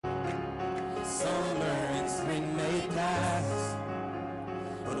Summer and spring may pass,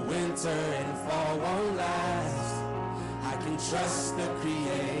 but winter and fall won't last. I can trust the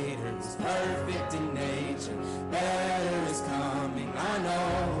Creator, He's perfect in nature. Better is coming, I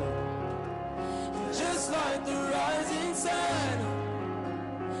know. Just like the rising sun,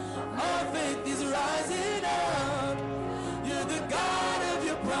 our faith is rising up. You're the God of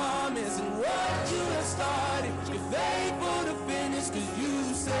your promise, and what you have started, you're faithful to finish, 'cause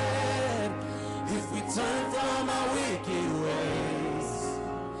you said, if we turn from our wicked ways,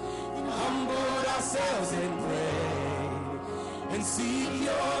 humbled ourselves and pray, and seek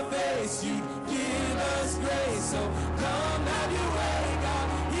your face, you give us grace. So come have your way, God.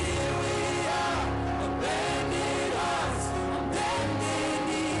 Here we are, abandoned hearts, abandoned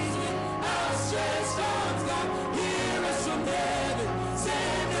knees, with outstretched arms. God, hear us from heaven,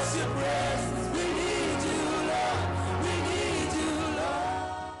 send us your presence. We need you, Lord. We need you,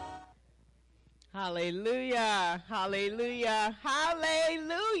 Lord. Hallelujah, hallelujah,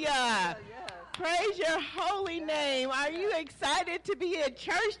 hallelujah. Praise your holy name. Are you excited to be in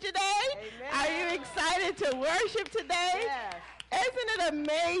church today? Amen. Are you excited to worship today? Yes. Isn't it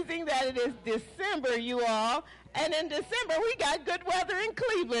amazing that it is December, you all? And in December, we got good weather in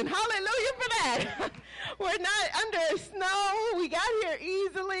Cleveland. Hallelujah for that. We're not under snow. We got here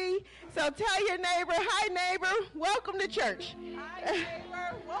easily. So tell your neighbor, hi, neighbor, welcome to church. Hi,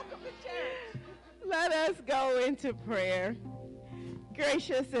 neighbor. Welcome to church. Let us go into prayer.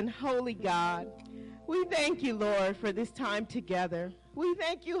 Gracious and holy God, we thank you, Lord, for this time together. We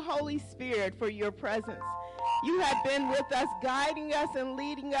thank you, Holy Spirit, for your presence. You have been with us, guiding us and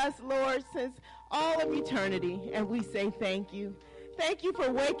leading us, Lord, since all of eternity, and we say thank you. Thank you for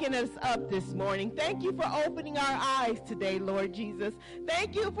waking us up this morning. Thank you for opening our eyes today, Lord Jesus.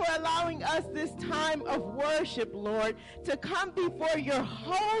 Thank you for allowing us this time of worship, Lord, to come before your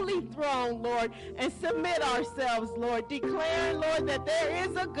holy throne, Lord, and submit ourselves, Lord, declaring, Lord, that there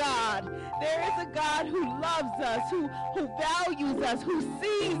is a God. There is a God who loves us, who values us, who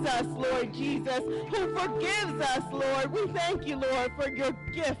sees us, Lord Jesus, who forgives us, Lord. We thank you, Lord, for your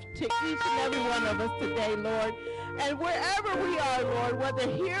gift to each and every one of us today, Lord. And wherever we are, Lord, whether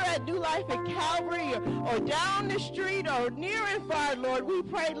here at New Life at Calvary or down the street or near and far, Lord, we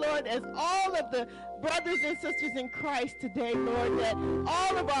pray, Lord, as all of the brothers and sisters in Christ today, Lord, that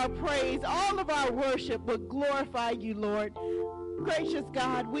all of our praise, all of our worship will glorify you, Lord. Gracious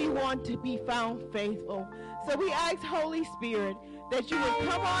God, we want to be found faithful. So we ask, Holy Spirit, that you would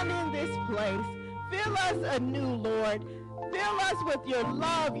come on in this place. Fill us anew, Lord. Fill us with your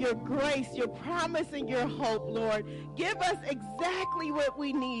love, your grace, your promise, and your hope, Lord. Give us exactly what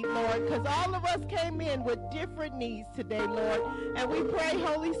we need, Lord, because all of us came in with different needs today, Lord. And we pray,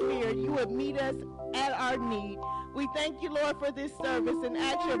 Holy Spirit, you would meet us at our need. We thank you, Lord, for this service and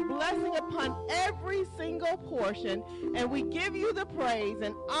ask your blessing upon every single portion. And we give you the praise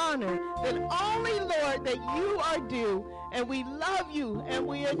and honor that only, Lord, that you are due. And we love you and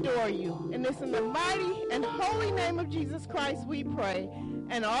we adore you. And it's in the mighty and holy name of Jesus Christ we pray.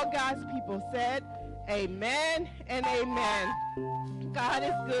 And all God's people said, amen and amen. God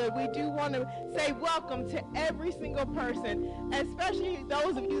is good. We do want to say welcome to every single person, especially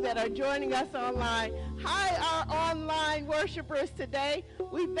those of you that are joining us online. Hi, our online worshipers today.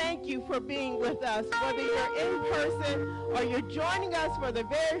 We thank you for being with us. Whether you're in person or you're joining us for the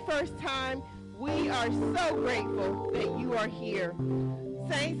very first time, we are so grateful that you are here.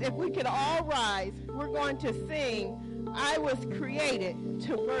 Saints, if we could all rise, we're going to sing I Was Created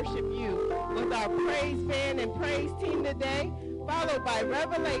to Worship You with our praise band and praise team today, followed by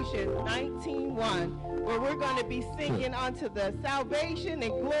Revelation 19:1, where we're going to be singing unto the salvation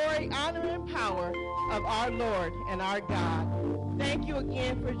and glory, honor, and power of our Lord and our God. Thank you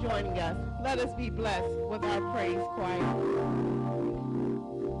again for joining us. Let us be blessed with our praise choir.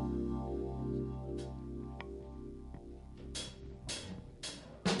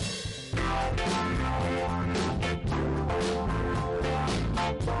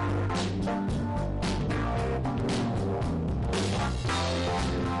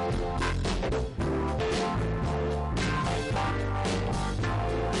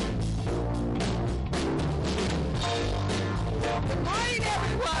 Good morning,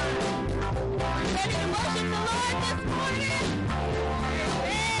 everyone. Ready to worship the Lord this morning?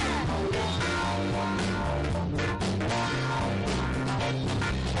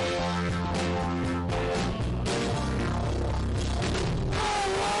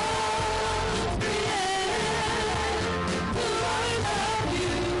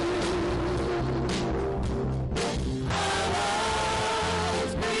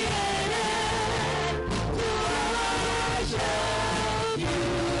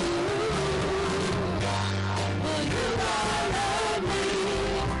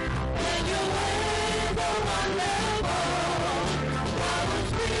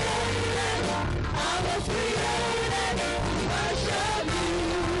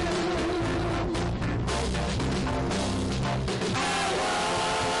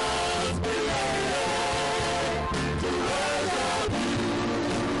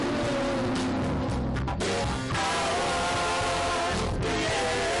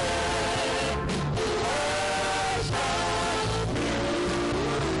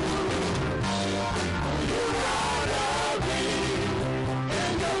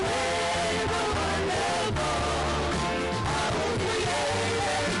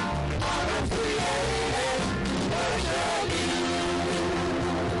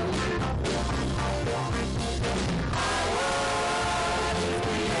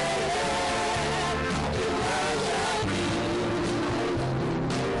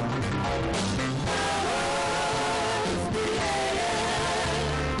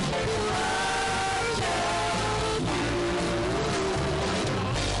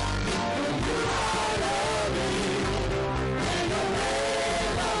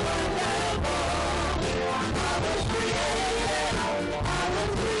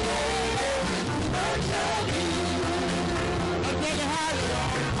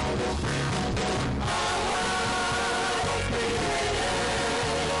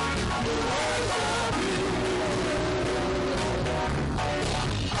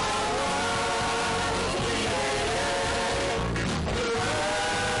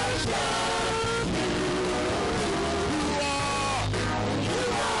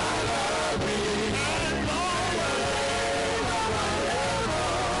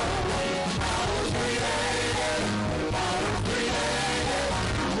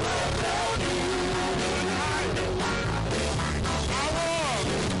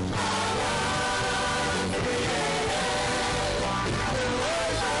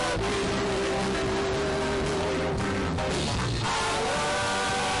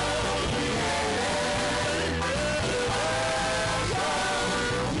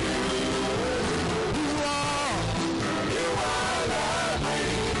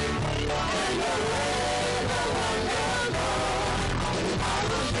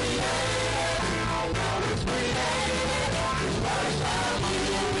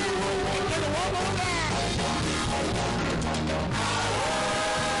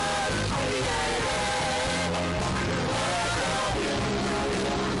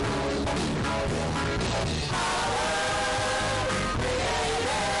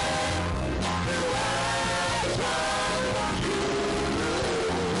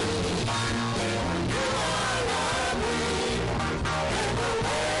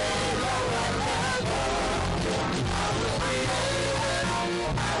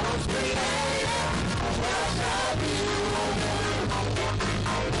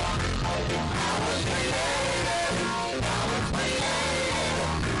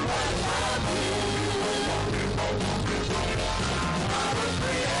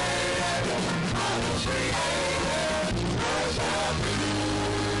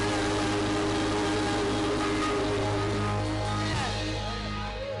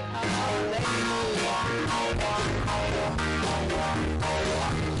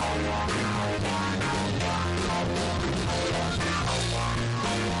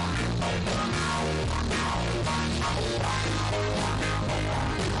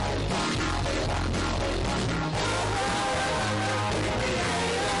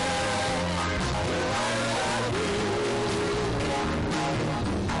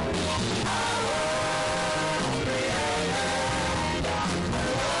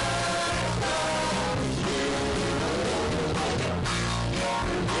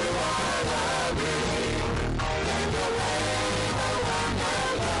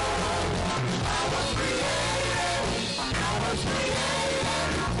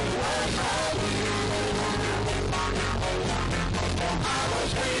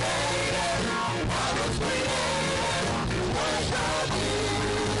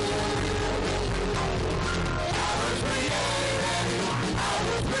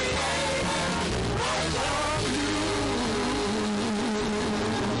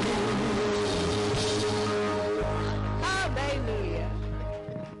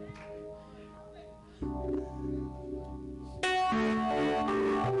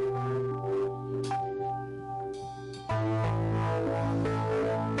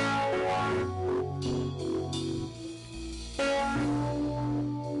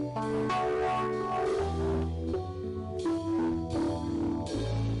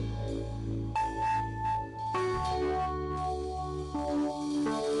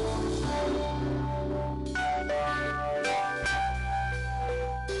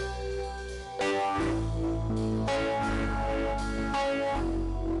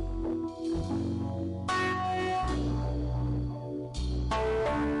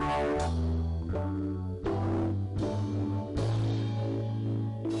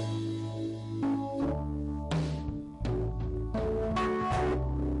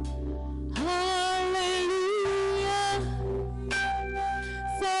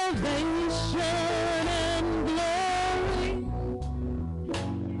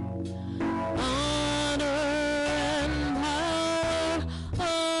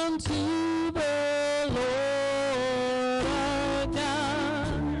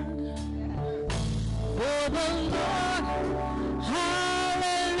 the Lord.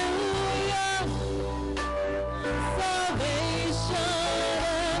 Hallelujah. Salvation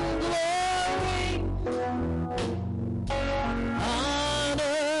and glory, honor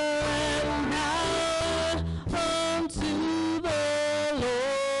and power unto the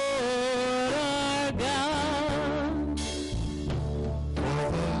Lord our God.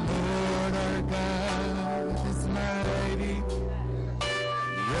 For the Lord our God is mighty.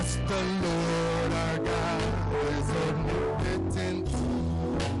 Yes, the Lord our God is omnipotent.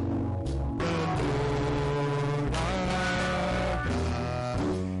 The Lord our God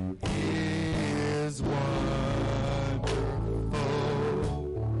is wonderful.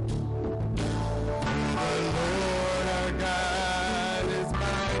 The Lord our God is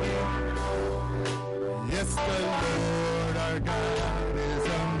mighty. Yes, the Lord our God is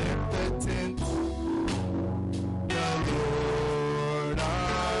omnipotent. The Lord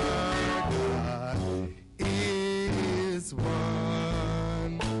our God is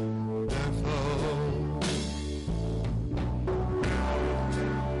wonderful.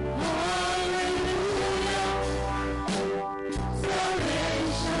 Hallelujah.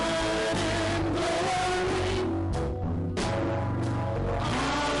 Salvation and glory,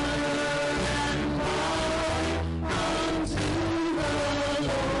 honor and power unto the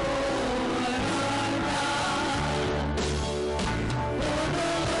Lord our God. For the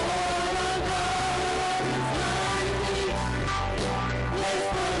Lord our God is mighty. Yes,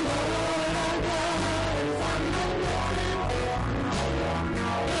 the Lord our God is omnipotent.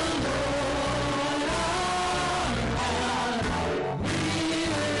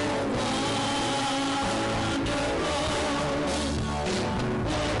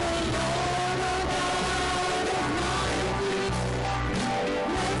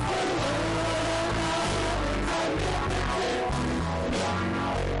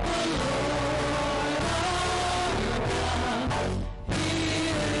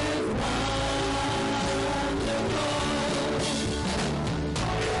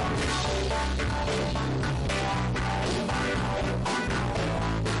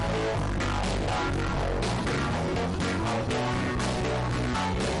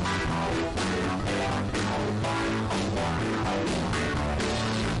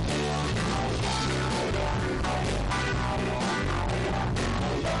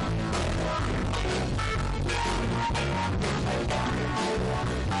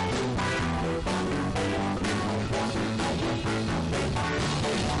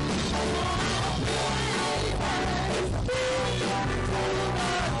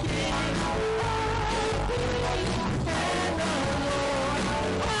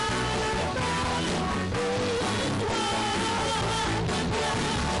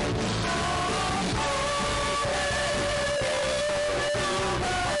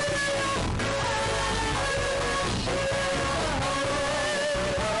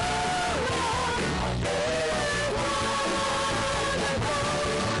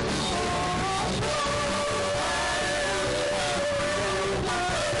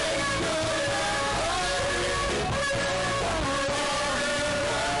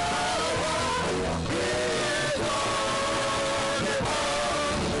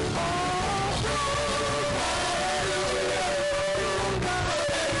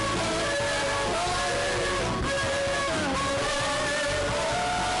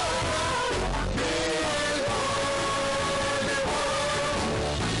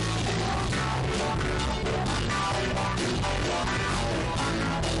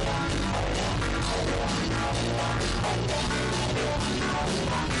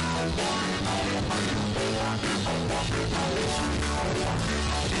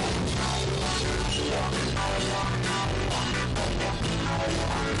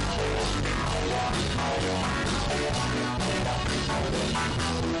 our God, He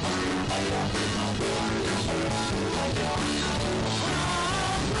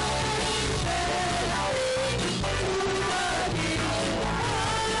is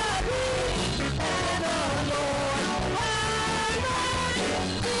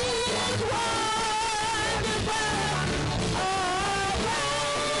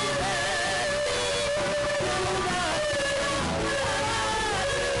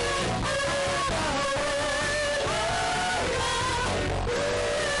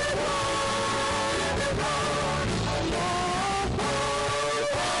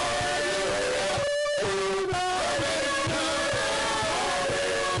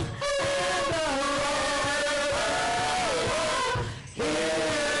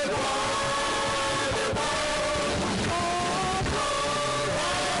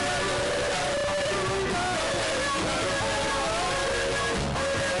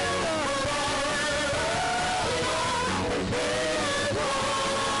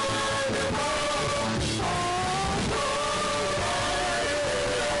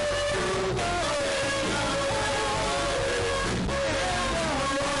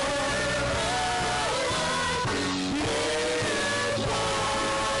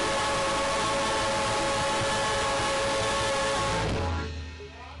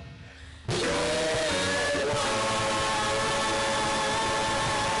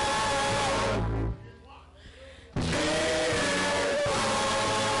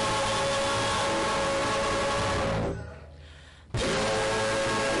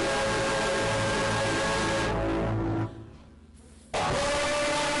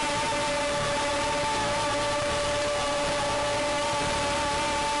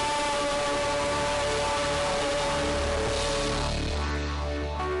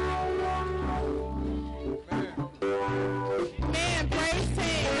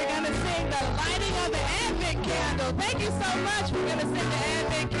candle. Thank you so much. We're going to sing the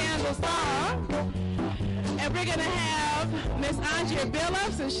Advent candle song. And we're going to have Miss Andrea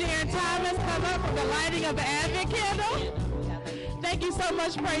Billups and Sharon Thomas come up for the lighting of the Advent candle. Thank you so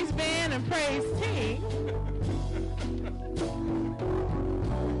much, praise band and praise team.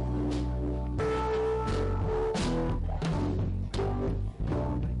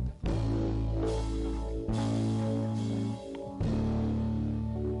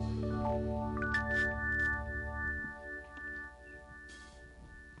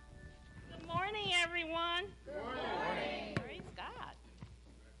 Everyone. Good morning. Praise God.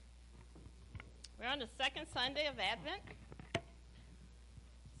 We're on the second Sunday of Advent.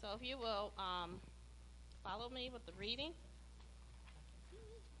 So if you will follow me with the reading.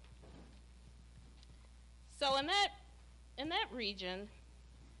 So in that region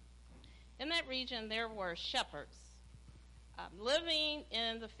there were shepherds living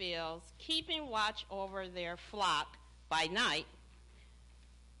in the fields, keeping watch over their flock by night.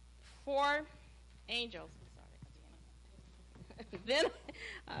 Four angels. Then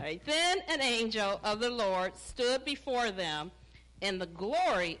an angel of the Lord stood before them, and the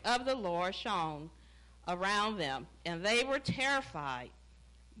glory of the Lord shone around them, and they were terrified.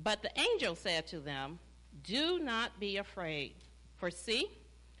 But the angel said to them, "Do not be afraid, for see,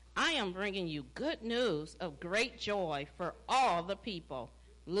 I am bringing you good news of great joy for all the people."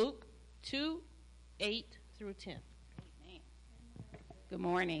 Luke 2:8-10. Good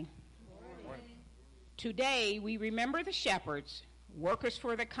morning. Today, we remember the shepherds, workers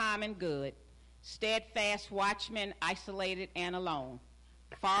for the common good, steadfast watchmen, isolated and alone,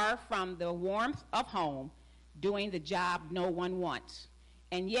 far from the warmth of home, doing the job no one wants.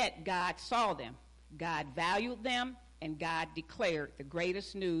 And yet, God saw them, God valued them, and God declared the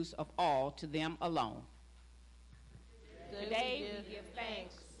greatest news of all to them alone. Today, we give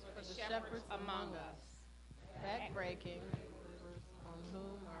thanks for the shepherds among us, backbreaking on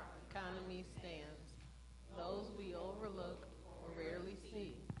whom our economy stands. Those we overlook or rarely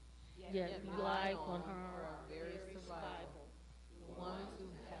see, yet rely on our very survival. The ones who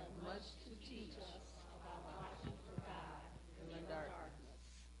have much to teach us about watching for God in the darkness.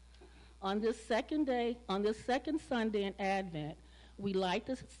 On this second Sunday in Advent, we light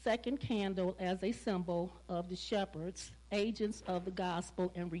the second candle as a symbol of the shepherds, agents of the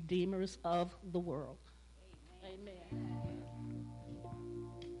gospel, and redeemers of the world. Amen.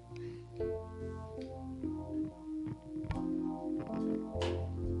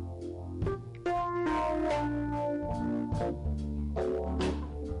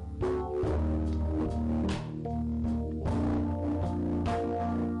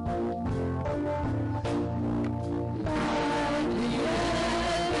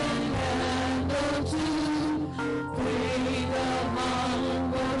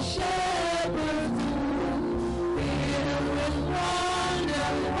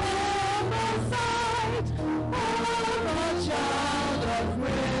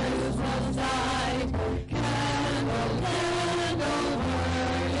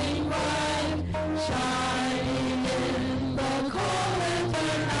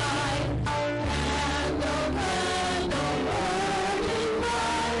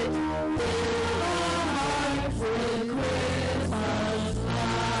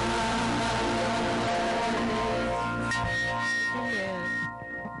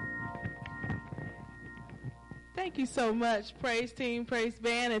 Thank you so much, praise team, praise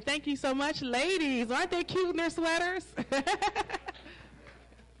band, and thank you so much, ladies. Aren't they cute in their sweaters?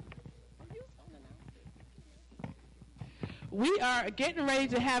 We are getting ready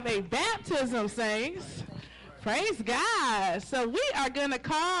to have a baptism, saints. Praise God. So we are going to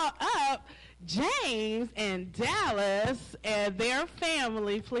call up James and Dallas and their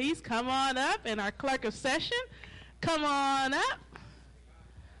family. Please come on up, and our clerk of session, come on up.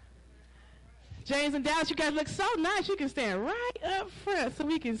 James and Dallas, you guys look so nice. You can stand right up front so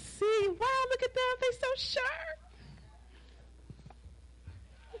we can see. Wow, look at them. They're so sharp.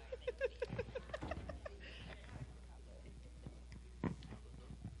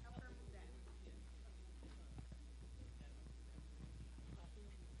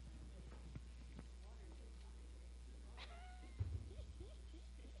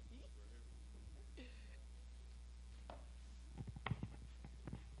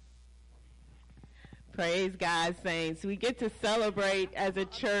 Praise God, saints. We get to celebrate as a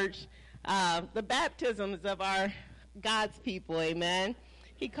church the baptisms of our God's people, amen.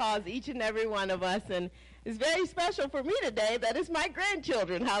 He calls each and every one of us, and it's very special for me today that it's my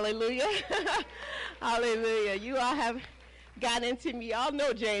grandchildren, hallelujah. Hallelujah. You all have gotten into me. Y'all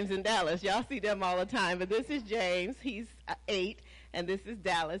know James and Dallas. Y'all see them all the time, but this is James. He's 8, and this is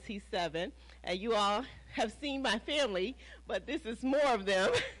Dallas. He's 7. And you all have seen my family, but this is more of them.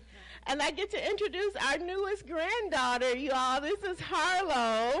 And I get to introduce our newest granddaughter, you all. This is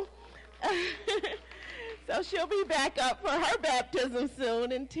Harlow. So she'll be back up for her baptism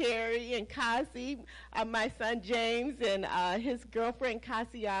soon, and Terry and Cassie, my son James, and his girlfriend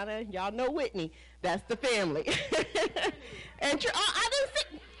Cassiana. Y'all know Whitney. That's the family. And I didn't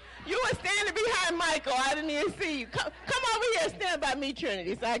see you were standing behind Michael. I didn't even see you. Come over here and stand by me,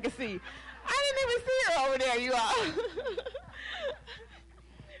 Trinity, so I can see you. I didn't even see her over there, you all.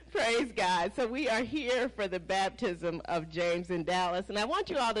 Praise God. So we are here for the baptism of James and Dallas, and I want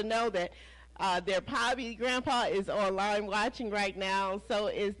you all to know that their grandpa is online watching right now. So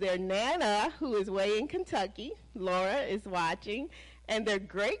is their Nana, who is way in Kentucky. Laura is watching. And their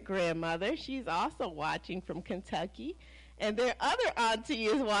great-grandmother, she's also watching from Kentucky. And their other auntie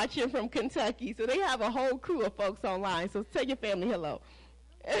is watching from Kentucky. So they have a whole crew of folks online. So tell your family hello.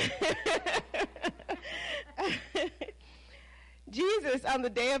 Jesus, on the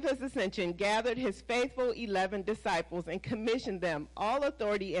day of his ascension, gathered his faithful 11 disciples and commissioned them. All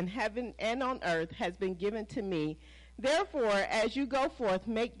authority in heaven and on earth has been given to me. Therefore, as you go forth,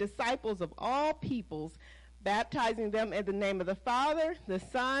 make disciples of all peoples, baptizing them in the name of the Father, the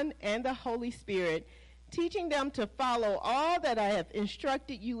Son, and the Holy Spirit, teaching them to follow all that I have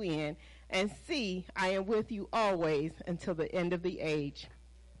instructed you in, and see, I am with you always until the end of the age.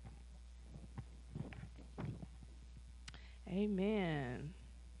 Amen.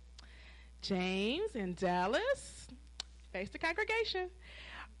 James and Dallas, face the congregation.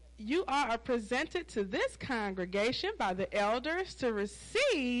 You are presented to this congregation by the elders to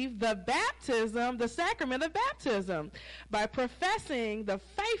receive the baptism, the sacrament of baptism, by professing the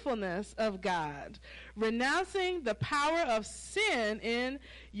faithfulness of God, renouncing the power of sin in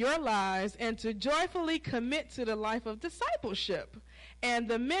your lives, and to joyfully commit to the life of discipleship and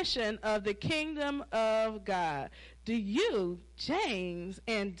the mission of the kingdom of God. Do you, James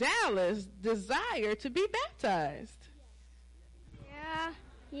and Dallas, desire to be baptized?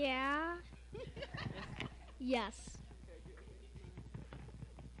 Yeah. Yes.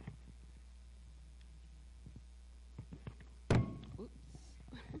 Oops.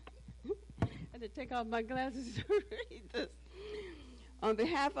 I had to take off my glasses to read this. On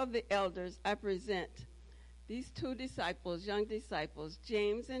behalf of the elders, I present these 2 disciples, young disciples,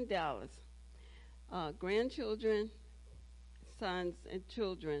 James and Dallas, grandchildren, sons, and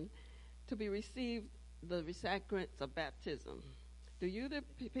children, to be received the sacraments of baptism. Do you,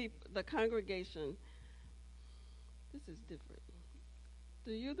 the congregation, this is different.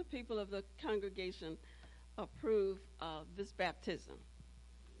 Do you, the people of the congregation, approve of this baptism?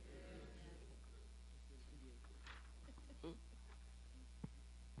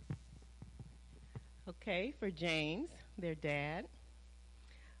 Okay, for James, their dad.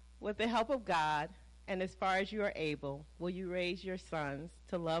 With the help of God, and as far as you are able, will you raise your sons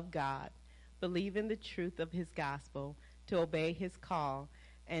to love God, believe in the truth of his gospel, to obey his call,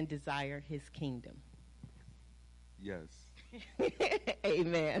 and desire his kingdom? Yes.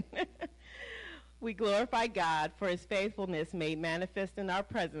 Amen. We glorify God for his faithfulness made manifest in our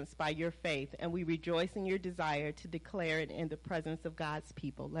presence by your faith, and we rejoice in your desire to declare it in the presence of God's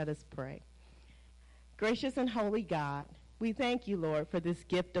people. Let us pray. Gracious and holy God, we thank you, Lord, for this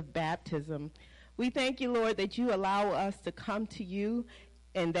gift of baptism. We thank you, Lord, that you allow us to come to you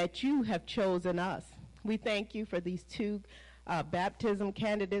and that you have chosen us. We thank you for these 2 baptism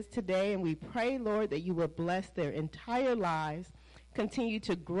candidates today, and we pray, Lord, that you will bless their entire lives, continue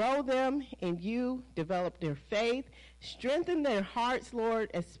to grow them in you, develop their faith, strengthen their hearts, Lord,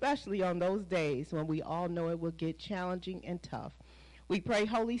 especially on those days when we all know it will get challenging and tough. We pray,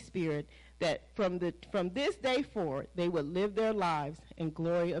 Holy Spirit, that from this day forward, they would live their lives in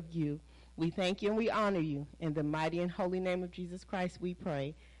glory of you. We thank you and we honor you. In the mighty and holy name of Jesus Christ, we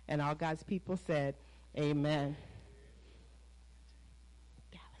pray. And all God's people said, amen.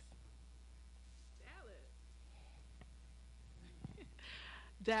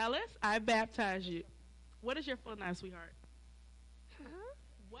 Dallas, I baptize you. What is your full name, sweetheart?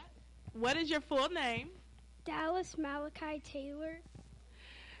 Huh? What is your full name? Dallas Malachi Taylor.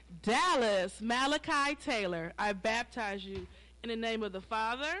 Dallas Malachi Taylor, I baptize you in the name of the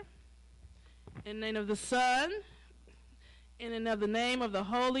Father, in the name of the Son, in the name of the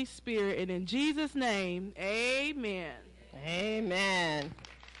Holy Spirit, and in Jesus' name, amen. Amen.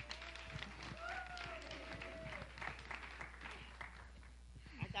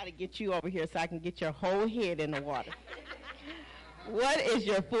 I got to get you over here so I can get your whole head in the water. What is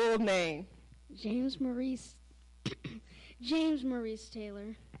your full name? James Maurice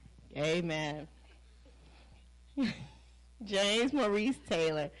Taylor. Amen. James Maurice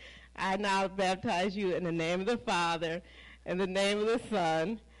Taylor, I now baptize you in the name of the Father, in the name of the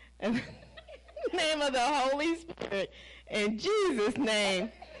Son, and the name of the Holy Spirit. In Jesus'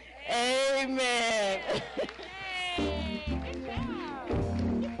 name, amen.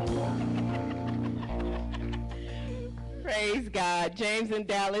 Praise God. James and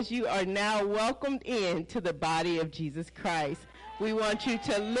Dallas, you are now welcomed into the body of Jesus Christ. We want you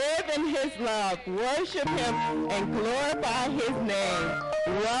to live in his love, worship him, and glorify his name.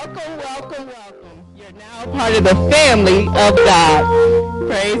 Welcome, welcome, welcome. You're now part of the family of God.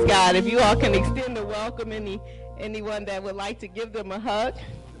 Praise God. If you all can extend a welcome, anyone that would like to give them a hug.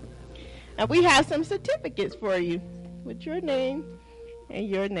 And we have some certificates for you with your name and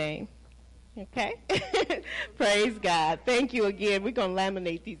your name. Okay? Praise God. Thank you again. We're going to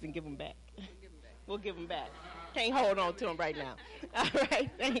laminate these and give them back. We'll give them back. Can't hold on to them right now. All right.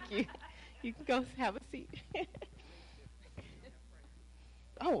 Thank you. You can go have a seat.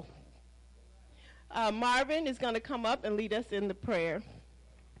 Marvin is going to come up and lead us in the prayer.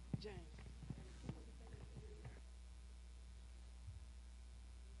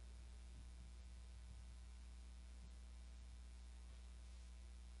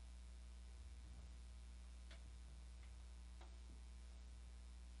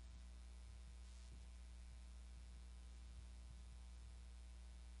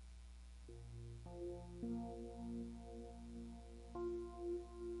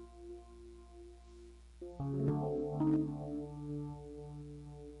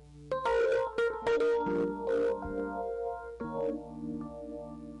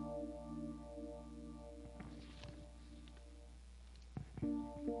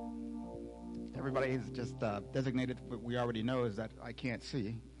 Everybody is just designated what we already know is that I can't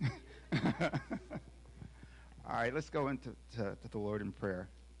see. All right, let's go into to the Lord in prayer.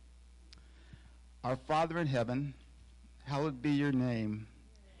 Our Father in heaven, hallowed be your name.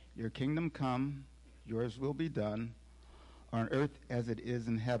 Your kingdom come, yours will be done, on earth as it is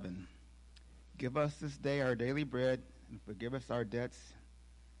in heaven. Give us this day our daily bread, and forgive us our debts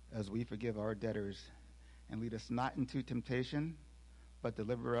as we forgive our debtors. And lead us not into temptation, but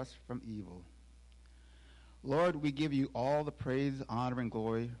deliver us from evil. Lord, we give you all the praise, honor, and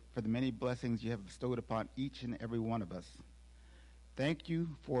glory for the many blessings you have bestowed upon each and every one of us. Thank you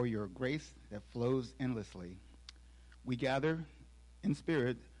for your grace that flows endlessly. We gather in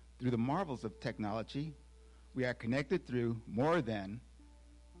spirit through the marvels of technology. We are connected through more than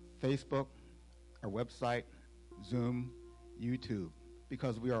Facebook, our website, Zoom, YouTube,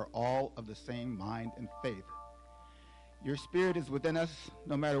 because we are all of the same mind and faith. Your spirit is within us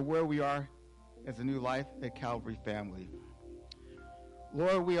no matter where we are as a new life at Calvary family.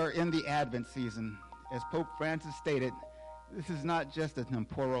 Lord, we are in the Advent season. As Pope Francis stated, this is not just a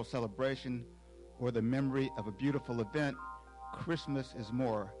temporal celebration or the memory of a beautiful event. Christmas is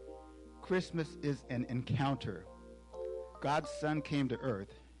more. Christmas is an encounter. God's Son came to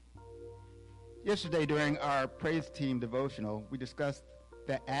earth. Yesterday during our praise team devotional, we discussed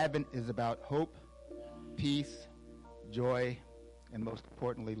that Advent is about hope, peace, joy, and most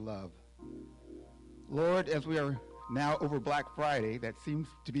importantly, love. Lord, as we are now over Black Friday, that seems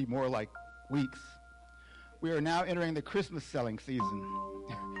to be more like weeks, we are now entering the Christmas selling season.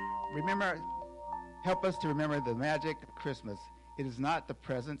 Help us to remember the magic of Christmas. It is not the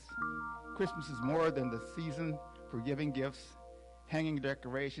presents. Christmas is more than the season for giving gifts, hanging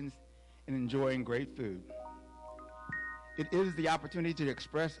decorations, and enjoying great food. It is the opportunity to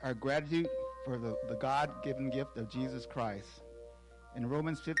express our gratitude for the God-given gift of Jesus Christ. In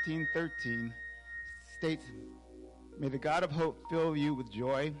Romans 15:13 states, "May the God of hope fill you with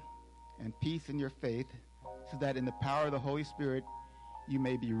joy and peace in your faith, so that in the power of the Holy Spirit you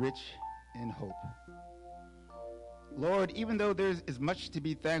may be rich in hope." Lord, even though there is much to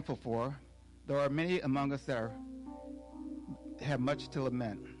be thankful for, there are many among us that have much to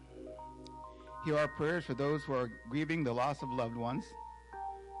lament. Hear our prayers for those who are grieving the loss of loved ones.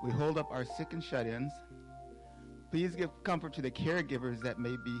 We hold up our sick and shut-ins. Please give comfort to the caregivers that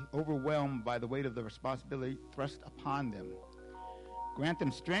may be overwhelmed by the weight of the responsibility thrust upon them. Grant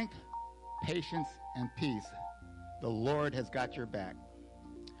them strength, patience, and peace. The Lord has got your back.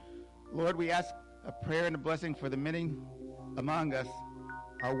 Lord, we ask a prayer and a blessing for the many among us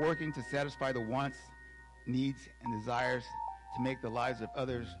are working to satisfy the wants, needs, and desires to make the lives of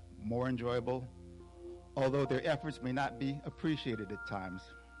others more enjoyable, although their efforts may not be appreciated at times.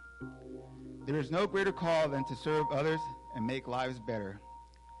 There is no greater call than to serve others and make lives better.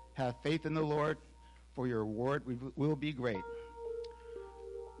 Have faith in the Lord, for your reward will be great.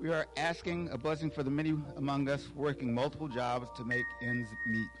 We are asking a blessing for the many among us working multiple jobs to make ends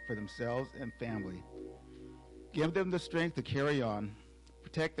meet for themselves and family. Give them the strength to carry on.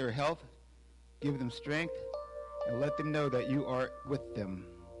 Protect their health. Give them strength, and let them know that you are with them.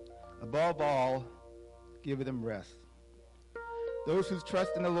 Above all, give them rest. Those who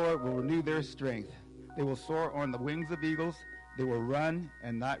trust in the Lord will renew their strength. They will soar on the wings of eagles. They will run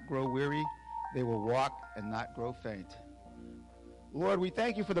and not grow weary. They will walk and not grow faint. Lord, we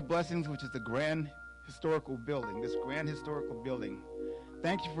thank you for the blessings, which is the grand historical building, this grand historical building.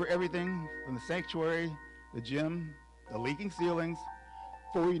 Thank you for everything from the sanctuary, the gym, the leaking ceilings,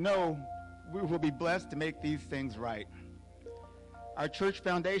 for we know we will be blessed to make these things right. Our church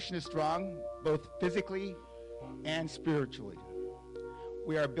foundation is strong, both physically and spiritually.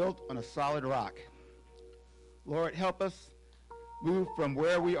 We are built on a solid rock. Lord, help us move from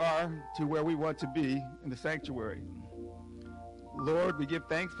where we are to where we want to be in the sanctuary. Lord, we give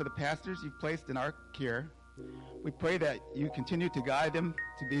thanks for the pastors you've placed in our care. We pray that you continue to guide them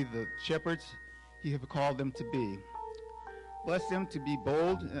to be the shepherds you have called them to be. Bless them to be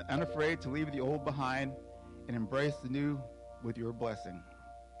bold and unafraid to leave the old behind and embrace the new with your blessing.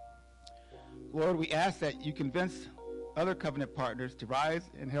 Lord, we ask that you convince other covenant partners to rise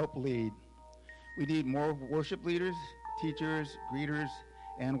and help lead. We need more worship leaders, teachers, greeters,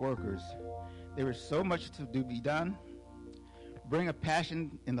 and workers. There is so much to be done. Bring a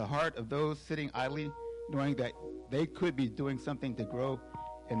passion in the heart of those sitting idly, knowing that they could be doing something to grow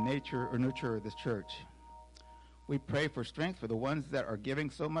and nurture this church. We pray for strength for the ones that are giving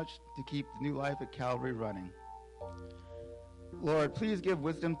so much to keep the new life at Calvary running. Lord, please give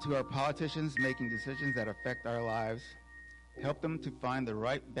wisdom to our politicians making decisions that affect our lives. Help them to find the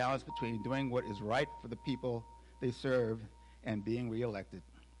right balance between doing what is right for the people they serve and being reelected.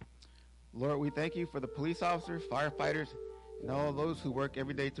 Lord, we thank you for the police officers, firefighters, and all those who work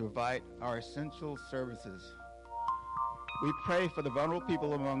every day to provide our essential services. We pray for the vulnerable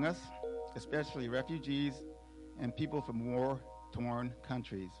people among us, especially refugees and people from war-torn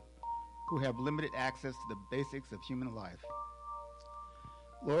countries who have limited access to the basics of human life.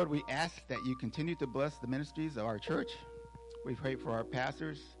 Lord, we ask that you continue to bless the ministries of our church. We pray for our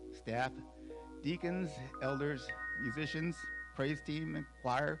pastors, staff, deacons, elders, musicians, praise team, and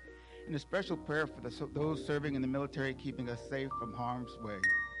choir, and a special prayer for those serving in the military, keeping us safe from harm's way.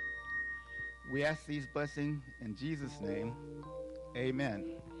 We ask these blessings in Jesus' name.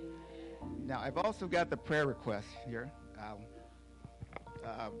 Amen. Now, I've also got the prayer requests here.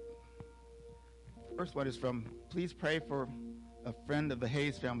 First one is from, please pray for a friend of the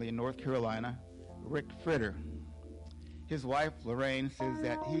Hayes family in North Carolina, Rick Fritter. His wife, Lorraine, says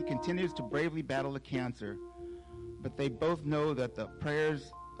that he continues to bravely battle the cancer, but they both know that the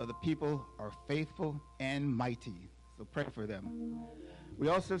prayers of the people are faithful and mighty. So pray for them. We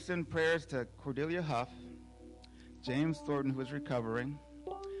also send prayers to Cordelia Huff, James Thornton, who is recovering,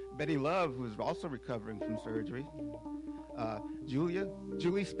 Betty Love, who is also recovering from surgery,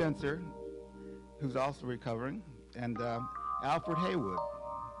 Julie Spencer, who's also recovering, and Alfred Haywood.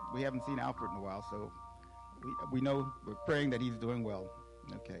 We haven't seen Alfred in a while, so we know, we're praying that he's doing well.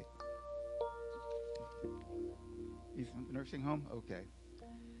 Okay. He's in the nursing home? Okay.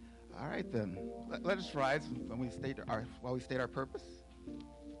 All right, then. Let us rise while we state our purpose,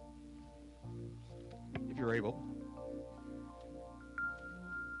 if you're able.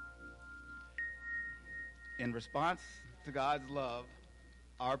 In response to God's love,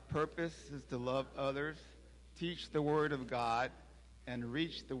 our purpose is to love others, teach the Word of God, and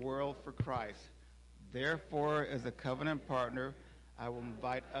reach the world for Christ. Therefore, as a covenant partner, I will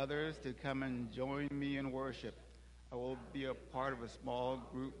invite others to come and join me in worship. I will be a part of a small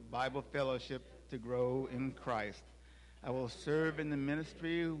group Bible fellowship to grow in Christ. I will serve in the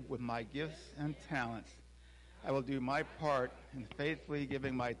ministry with my gifts and talents. I will do my part in faithfully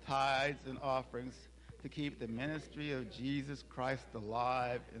giving my tithes and offerings to keep the ministry of Jesus Christ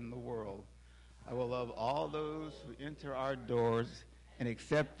alive in the world. I will love all those who enter our doors and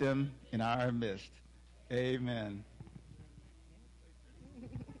accept them in our midst. Amen.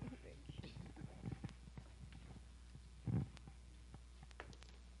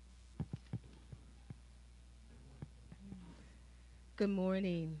 Good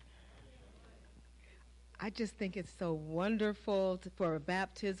morning. I just think it's so wonderful for a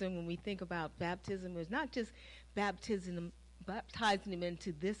baptism. When we think about baptism, it's not just baptizing them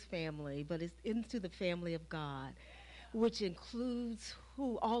into this family, but it's into the family of God, which includes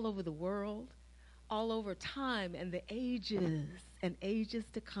who all over the world, all over time, and the ages and ages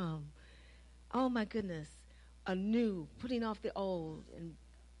to come. Oh my goodness, anew, putting off the old and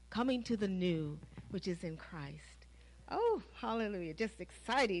coming to the new, which is in Christ. Oh, hallelujah. Just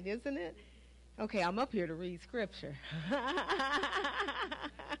exciting, isn't it? Okay, I'm up here to read scripture.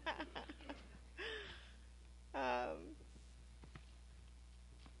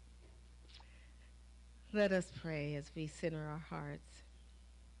 Let us pray as we center our hearts.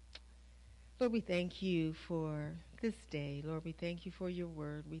 Lord, we thank you for this day. Lord, we thank you for your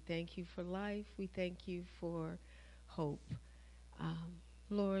word. We thank you for life. We thank you for hope.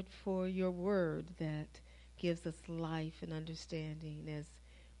 Lord, for your word that gives us life and understanding as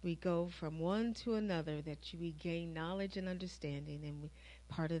we go from one to another, that we gain knowledge and understanding. And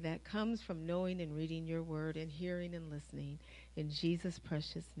part of that comes from knowing and reading your word and hearing and listening. In Jesus'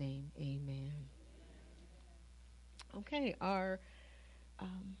 precious name, amen. Okay, our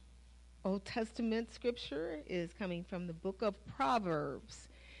Old Testament scripture is coming from the book of Proverbs.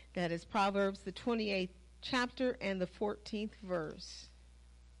 That is Proverbs, the 28th chapter and the 14th verse.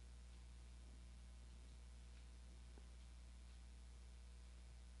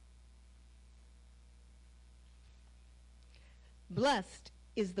 Blessed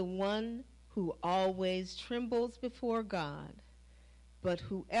is the one who always trembles before God, but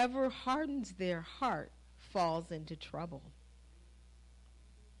whoever hardens their heart falls into trouble.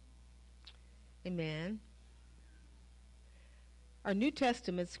 Amen. Our New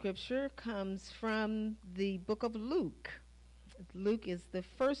Testament scripture comes from the book of Luke. Luke is the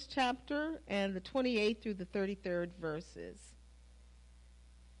first chapter and the 28th through the 33rd verses.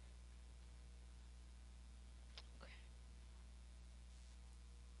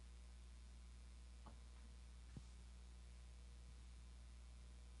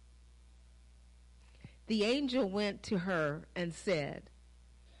 The angel went to her and said,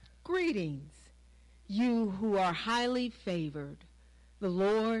 "Greetings, you who are highly favored. The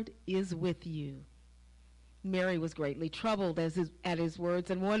Lord is with you." Mary was greatly troubled at his words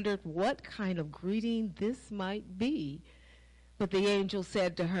and wondered what kind of greeting this might be. But the angel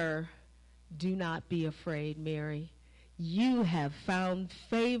said to her, "Do not be afraid, Mary. You have found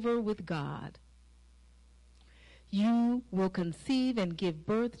favor with God. You will conceive and give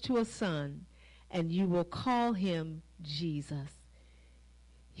birth to a son, and you will call him Jesus.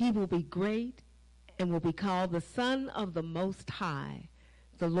 He will be great and will be called the Son of the Most High.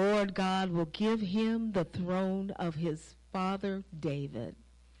 The Lord God will give him the throne of his father David,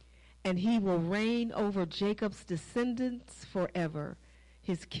 and he will reign over Jacob's descendants forever.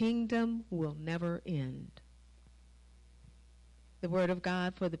 His kingdom will never end." The word of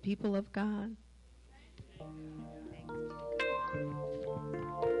God for the people of God.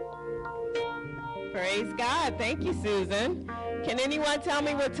 Praise God. Thank you, Susan. Can anyone tell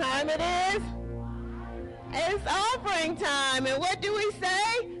me what time it is? It's offering time. And what do we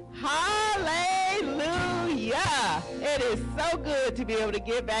say? Hallelujah. It is so good to be able to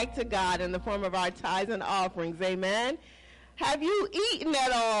give back to God in the form of our tithes and offerings. Amen. Have you eaten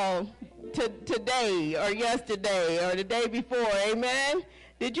at all today or yesterday or the day before? Amen.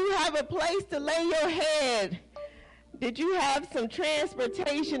 Did you have a place to lay your head? Did you have some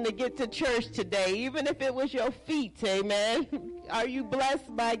transportation to get to church today, even if it was your feet? Amen. Are you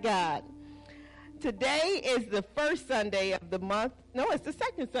blessed by God? Today is the first Sunday of the month. No, it's the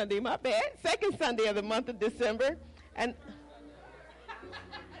second Sunday, my bad. Second Sunday of the month of December. And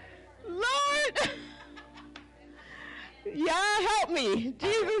Lord, y'all help me.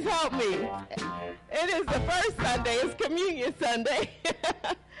 Jesus help me. It is the first Sunday. It's Communion Sunday.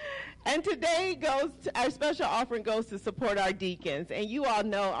 And today our special offering goes to support our deacons. And you all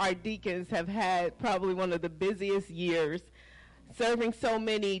know our deacons have had probably one of the busiest years, serving so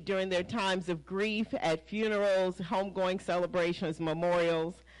many during their times of grief at funerals, homegoing celebrations,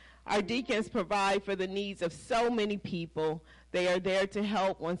 memorials. Our deacons provide for the needs of so many people. They are there to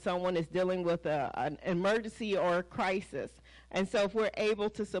help when someone is dealing with an emergency or a crisis. And so if we're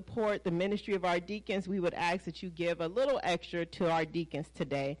able to support the ministry of our deacons, we would ask that you give a little extra to our deacons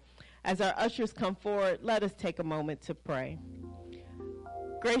today. As our ushers come forward, let us take a moment to pray.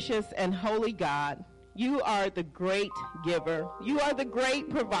 Gracious and holy God, you are the great giver. You are the great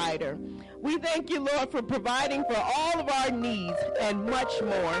provider. We thank you, Lord, for providing for all of our needs and much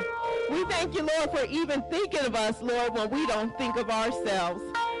more. We thank you, Lord, for even thinking of us, Lord, when we don't think of ourselves.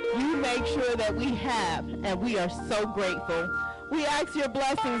 You make sure that we have, and we are so grateful. We ask your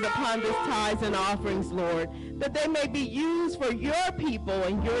blessings upon this tithes and offerings, Lord, that they may be used for your people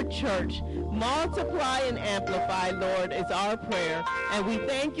and your church. Multiply and amplify, Lord, is our prayer. And we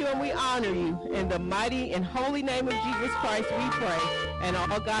thank you and we honor you. In the mighty and holy name of Jesus Christ we pray. And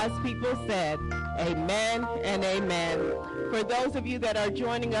all God's people said, amen and amen. For those of you that are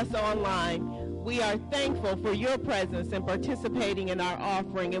joining us online, we are thankful for your presence and participating in our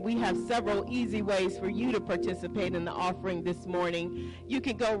offering, and we have several easy ways for you to participate in the offering this morning. You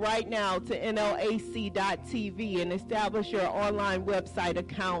can go right now to nlac.tv and establish your online website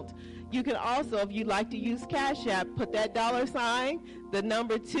account. You can also, if you'd like to use Cash App, put that $, the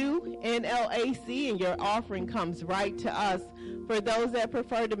number 2, NLAC, and your offering comes right to us. For those that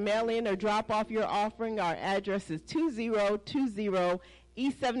prefer to mail in or drop off your offering, our address is 2020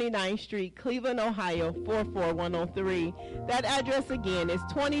 East 79th Street, Cleveland, Ohio, 44103. That address again is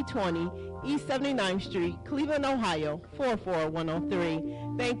 2020 East 79th Street, Cleveland, Ohio,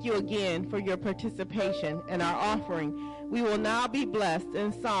 44103. Thank you again for your participation in our offering. We will now be blessed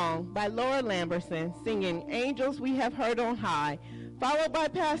in song by Laura Lamberson singing Angels We Have Heard on High, followed by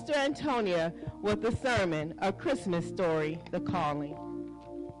Pastor Antonia with the sermon, A Christmas Story, The Calling.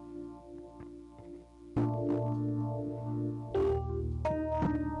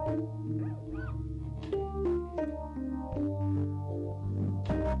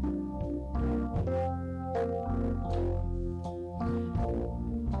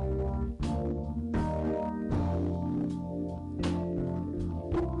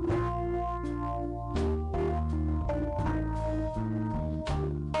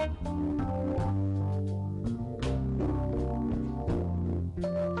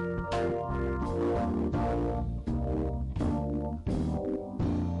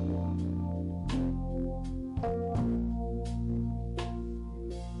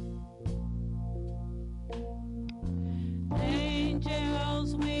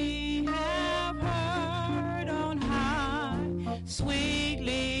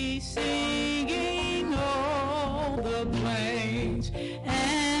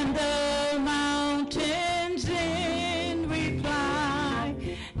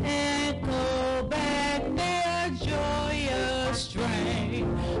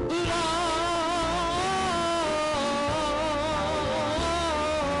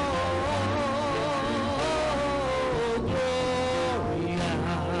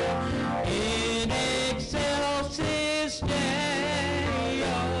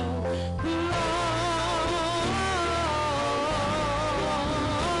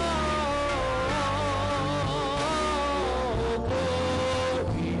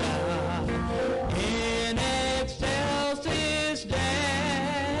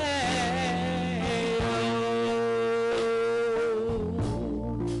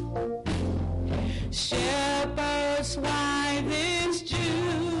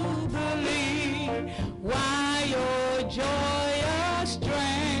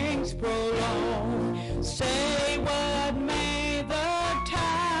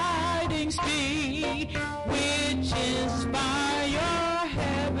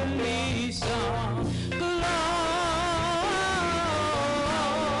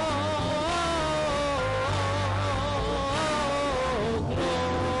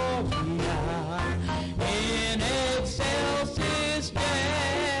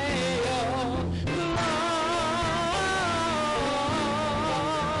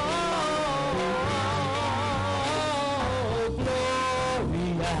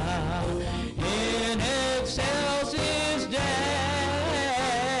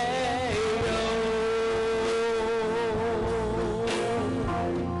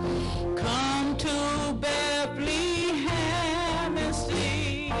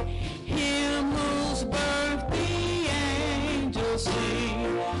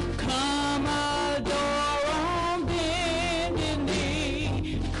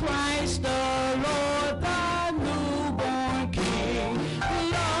 Christ the Lord, the newborn King.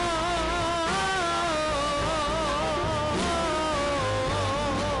 Lord,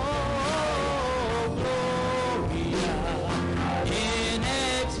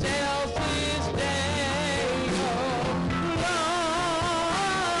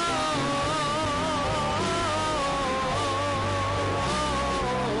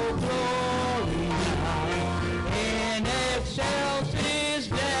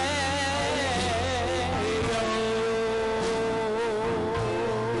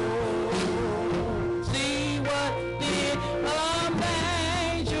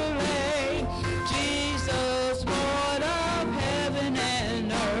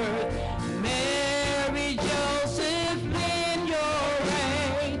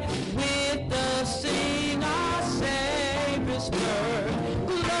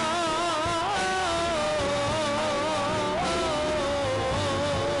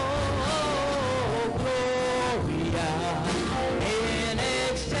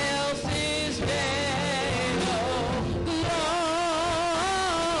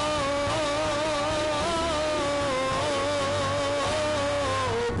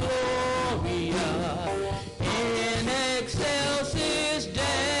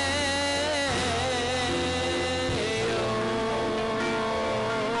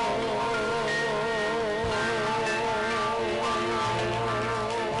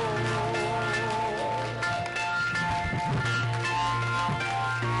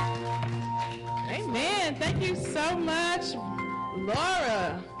 you so much,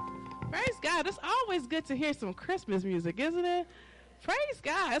 Laura. Praise God. It's always good to hear some Christmas music, isn't it? Praise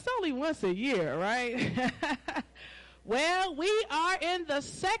God. It's only once a year, right? Well, we are in the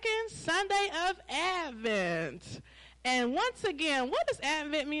second Sunday of Advent. And once again, what does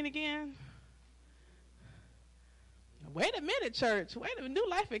Advent mean again? Wait a minute, church. Wait a minute. New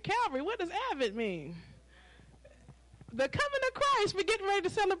Life at Calvary. What does Advent mean? The coming of Christ. We're getting ready to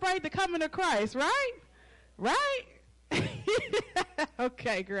celebrate the coming of Christ, right? Right?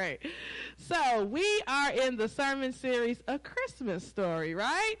 Okay, great. So we are in the sermon series, A Christmas Story,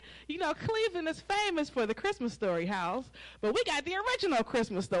 right? You know, Cleveland is famous for the Christmas Story house, but we got the original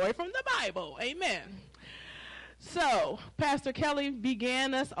Christmas story from the Bible. Amen. So Pastor Kelly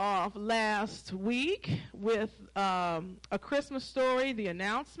began us off last week with A Christmas Story, the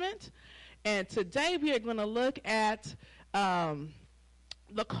announcement. And today we are going to look at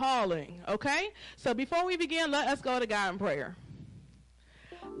the calling, okay? So before we begin, let us go to God in prayer.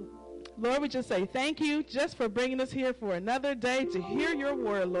 Lord, we just say thank you just for bringing us here for another day to hear your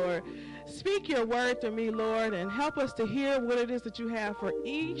word, Lord. Speak your word to me, Lord, and help us to hear what it is that you have for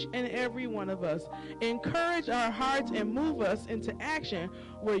each and every one of us. Encourage our hearts and move us into action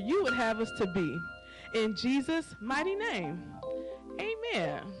where you would have us to be. In Jesus' mighty name,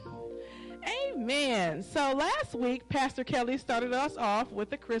 amen. Amen. So last week, Pastor Kelly started us off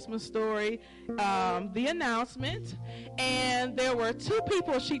with the Christmas story, the announcement, and there were two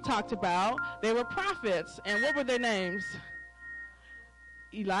people she talked about. They were prophets, and what were their names?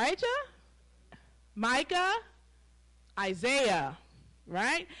 Elijah, Micah, Isaiah,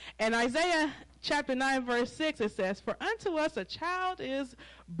 right? And Isaiah chapter 9, verse 6, it says, "For unto us a child is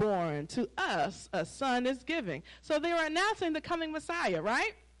born, to us a son is given." So they were announcing the coming Messiah,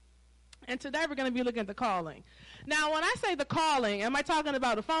 right? And today we're going to be looking at the calling. Now, when I say the calling, am I talking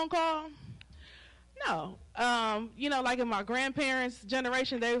about a phone call? No. You know, like in my grandparents'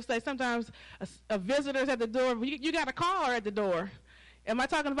 generation, they would say sometimes a visitor's at the door. You got a caller at the door. Am I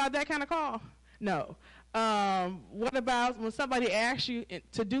talking about that kind of call? No. What about when somebody asks you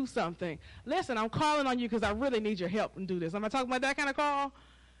to do something? Listen, I'm calling on you because I really need your help and do this. Am I talking about that kind of call?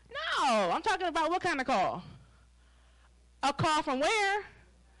 No. I'm talking about what kind of call? A call from where?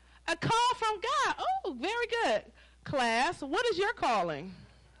 A call from God. Oh, very good. Class, what is your calling?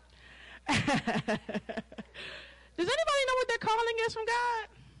 Does anybody know what their calling is from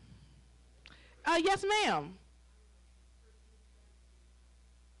God? Yes, ma'am.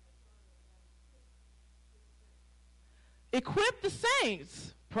 Equip the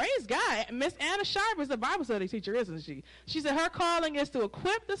saints. Praise God. Miss Anna Sharp is a Bible study teacher, isn't she? She said her calling is to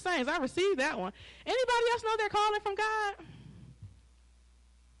equip the saints. I received that one. Anybody else know their calling from God?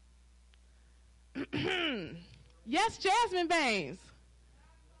 Yes, Jasmine Baines.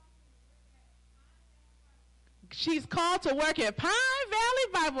 She's called to work at Pine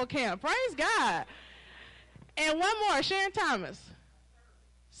Valley Bible Camp. Praise God. And one more, Sharon Thomas.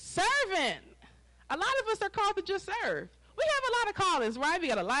 Servant. A lot of us are called to just serve. We have a lot of callings, right? We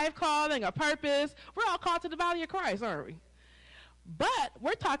got a life calling, a purpose. We're all called to the body of Christ, aren't we? But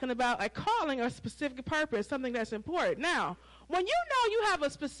we're talking about a calling or a specific purpose, something that's important. Now, when you know you have a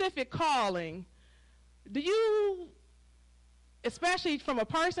specific calling, do you, especially from a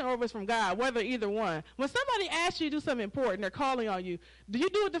person or if it's from God, whether either one, when somebody asks you to do something important, they're calling on you, do you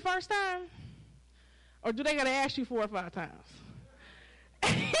do it the first time? Or do they got to ask you 4 or 5 times?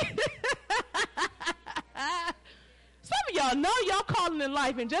 Some of y'all know y'all calling in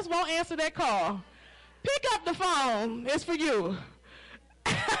life and just won't answer that call. Pick up the phone. It's for you.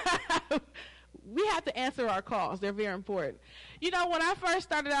 We have to answer our calls. They're very important. You know, when I first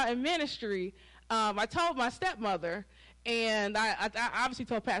started out in ministry, I told my stepmother, and I obviously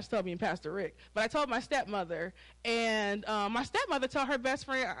told Pastor Toby and Pastor Rick, but I told my stepmother, and my stepmother told her best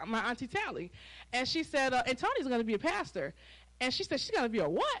friend, my Auntie Tally, and she said, and Tony's going to be a pastor. And she said, she's going to be a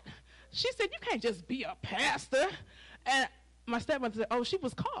what? She said, you can't just be a pastor. And my stepmother said, oh, she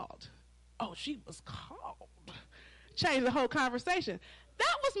was called. Oh, she was called. Changed the whole conversation.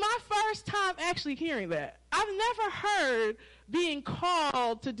 That was my first time actually hearing that. I've never heard being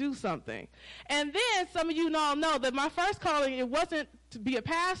called to do something. And then some of you all know that my first calling, it wasn't to be a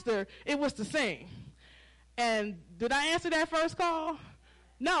pastor, it was to sing. And did I answer that first call?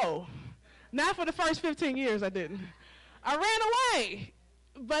 No. Not for the first 15 years I didn't. I ran away.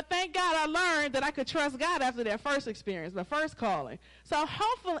 But thank God I learned that I could trust God after that first experience, the first calling. So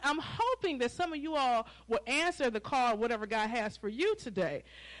hopefully, I'm hoping that some of you all will answer the call, whatever God has for you today.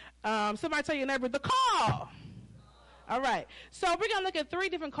 Somebody tell your neighbor, the call. All right. So we're going to look at 3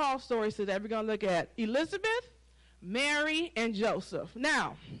 different call stories today. We're going to look at Elizabeth, Mary, and Joseph.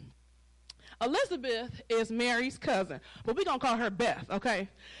 Now, Elizabeth is Mary's cousin, but we're going to call her Beth, okay?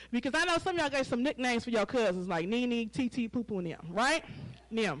 Because I know some of y'all got some nicknames for your cousins, like Nene, TT, Poo Poo, and them, right?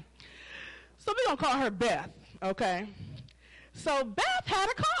 Them. So we're going to call her Beth, okay? So Beth had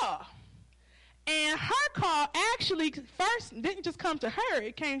a call. And her call actually first didn't just come to her.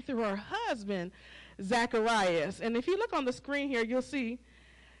 It came through her husband, Zacharias. And if you look on the screen here, you'll see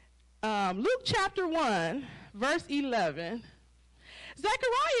Luke chapter 1, verse 11.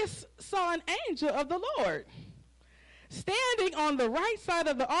 Zacharias saw an angel of the Lord standing on the right side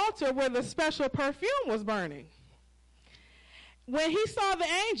of the altar where the special perfume was burning. When he saw the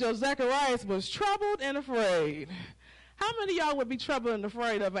angel, Zacharias was troubled and afraid. How many of y'all would be troubled and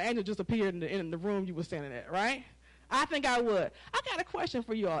afraid of an angel just appeared in the room you were standing at, right? I think I would. I got a question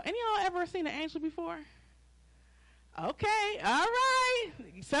for you all. Any of y'all ever seen an angel before? Okay, all right.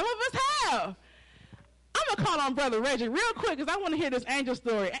 Some of us have. I'm going to call on Brother Reggie real quick because I want to hear this angel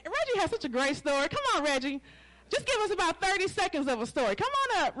story. Reggie has such a great story. Come on, Reggie. Just give us about 30 seconds of a story. Come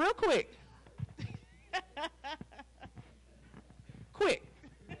on up real quick. Quick.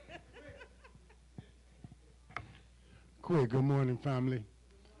 Quick. Good morning, family.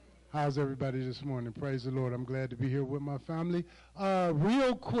 How's everybody this morning? Praise the Lord. I'm glad to be here with my family.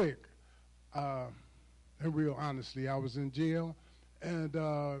 Real quick, and real honestly, I was in jail, and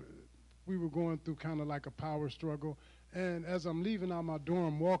we were going through kind of like a power struggle. And as I'm leaving out my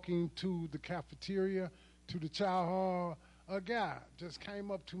dorm, walking to the cafeteria, to the chow hall, a guy just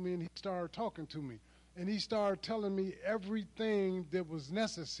came up to me and he started talking to me. And he started telling me everything that was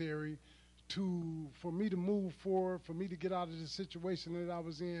necessary for me to move forward, for me to get out of the situation that I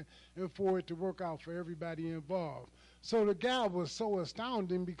was in, and for it to work out for everybody involved. So the guy was so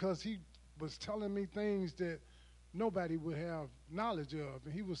astounding because he was telling me things that nobody would have knowledge of.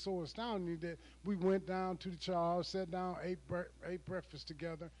 And he was so astounding that we went down to the chow, sat down, ate breakfast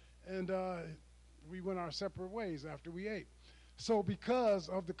together, and we went our separate ways after we ate. So because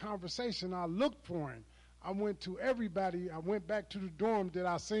of the conversation, I looked for him. I went to everybody. I went back to the dorm that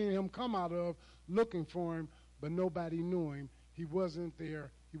I seen him come out of looking for him, but nobody knew him. He wasn't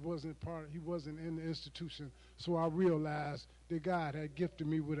there. He wasn't in the institution. So I realized that God had gifted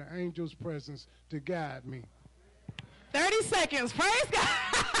me with an angel's presence to guide me. 30 seconds. Praise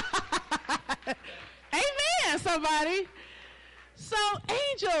God. Amen, somebody. So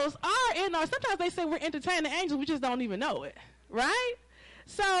angels are in our, sometimes they say we're entertaining angels, we just don't even know it, right?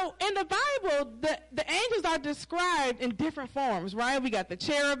 So in the Bible, the angels are described in different forms, right? We got the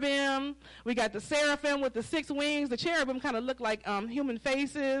cherubim, we got the seraphim with the 6 wings. The cherubim kind of look like human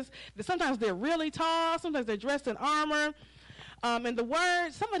faces. Sometimes they're really tall, sometimes they're dressed in armor. And the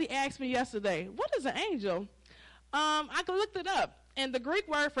word, somebody asked me yesterday, what is an angel? I looked it up, and the Greek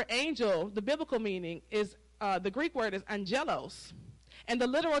word for angel, the biblical meaning is, the Greek word is angelos, and the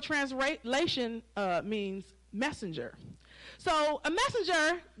literal translation means messenger. So a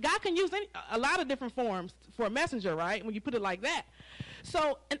messenger, God can use a lot of different forms for a messenger, right, when you put it like that.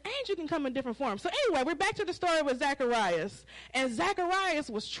 So an angel can come in different forms. So anyway, we're back to the story with Zacharias, and Zacharias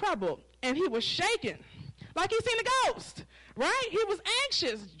was troubled, and he was shaken, like he's seen a ghost, right? He was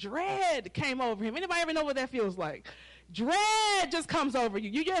anxious. Dread came over him. Anybody ever know what that feels like? Dread just comes over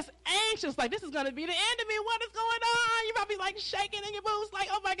you. You're just anxious, like this is going to be the end of me. What is going on? You're probably like shaking in your boots, like,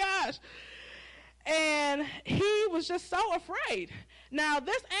 oh my gosh. And he was just so afraid. Now,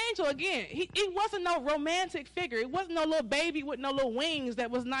 this angel, again, he wasn't no romantic figure. It wasn't no little baby with no little wings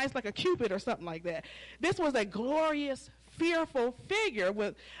that was nice like a Cupid or something like that. This was a glorious, fearful figure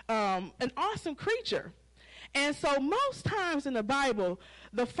with an awesome creature. And so most times in the Bible,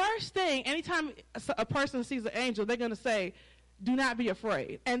 the first thing, anytime a person sees an angel, they're going to say, do not be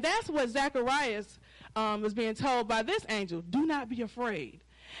afraid. And that's what Zacharias was being told by this angel, do not be afraid.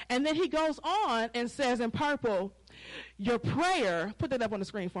 And then he goes on and says in purple, your prayer, put that up on the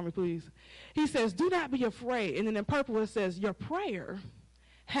screen for me, please. He says, do not be afraid. And then in purple it says, your prayer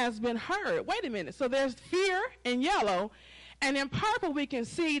has been heard. Wait a minute. So there's fear in yellow. And in purple we can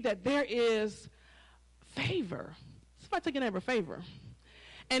see that there is favor. Somebody take your neighbor, favor.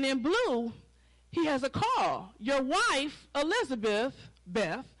 And in blue, he has a call. Your wife, Elizabeth,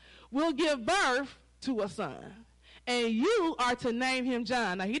 Beth, will give birth to a son. And you are to name him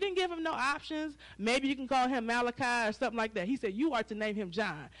John. Now, he didn't give him no options. Maybe you can call him Malachi or something like that. He said, you are to name him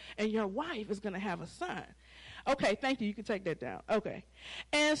John. And your wife is going to have a son. Okay, thank you. You can take that down. Okay.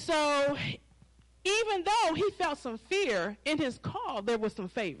 And so, even though he felt some fear in his call, there was some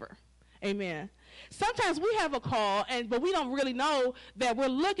favor. Amen. Sometimes we have a call, but we don't really know that we're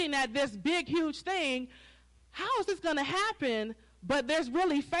looking at this big, huge thing. How is this going to happen? but there's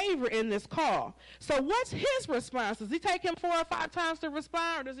really favor in this call. So what's his response? Does he take him 4 or 5 times to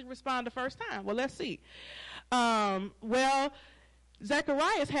respond, or does he respond the first time? Well, let's see. Well,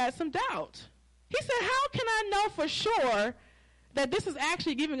 Zacharias had some doubt. He said, how can I know for sure that this is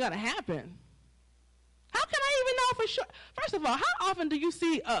actually even going to happen? How can I even know for sure? First of all, how often do you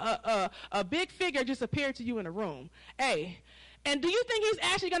see a big figure just appear to you in a room? A. And do you think he's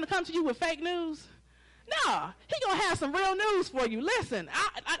actually going to come to you with fake news? No, he's going to have some real news for you. Listen,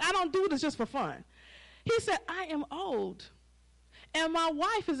 I don't do this just for fun. He said, I am old, and my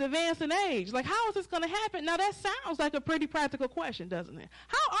wife is advanced in age. Like, how is this going to happen? Now, that sounds like a pretty practical question, doesn't it?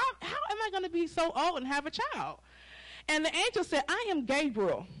 How am I going to be so old and have a child? And the angel said, I am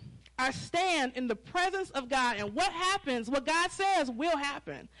Gabriel. I stand in the presence of God, and what happens, what God says will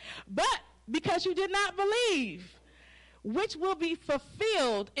happen. But because you did not believe, which will be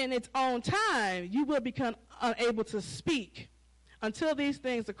fulfilled in its own time, you will become unable to speak until these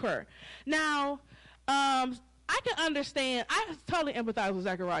things occur. Now, I can understand. I totally empathize with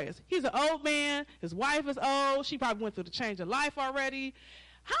Zacharias. He's an old man. His wife is old. She probably went through the change of life already.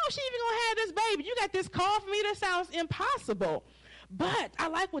 How is she even going to have this baby? You got this call for me? That sounds impossible. But I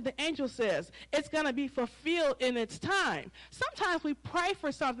like what the angel says. It's going to be fulfilled in its time. Sometimes we pray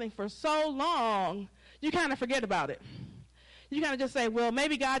for something for so long, you kind of forget about it. You kind of just say, well,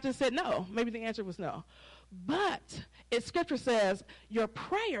 maybe God just said no. Maybe the answer was no. But Scripture says your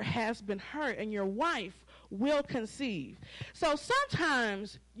prayer has been heard and your wife will conceive. So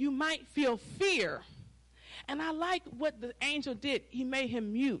sometimes you might feel fear. And I like what the angel did. He made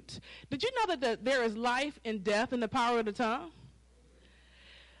him mute. Did you know that there is life and death in the power of the tongue?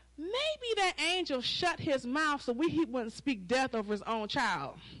 Maybe that angel shut his mouth so he wouldn't speak death over his own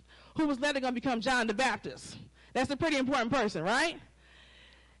child, who was later going to become John the Baptist. That's a pretty important person, right?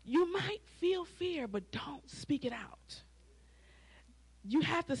 You might feel fear, but don't speak it out. You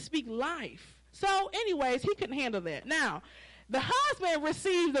have to speak life. So anyways, he couldn't handle that. Now, the husband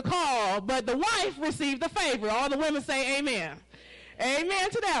received the call, but the wife received the favor. All the women say amen. Amen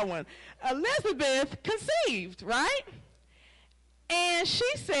to that one. Elizabeth conceived, right? And she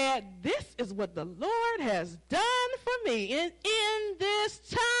said, this is what the Lord has done for me in this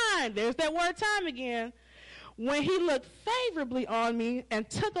time. There's that word time again. When he looked favorably on me and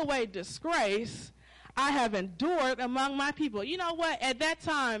took away disgrace, I have endured among my people. You know what? At that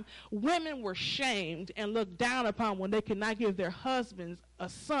time, women were shamed and looked down upon when they could not give their husbands a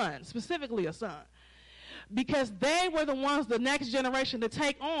son, specifically a son, because they were the ones, the next generation, to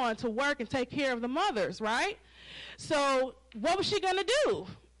take on, to work and take care of the mothers, right? So what was she going to do?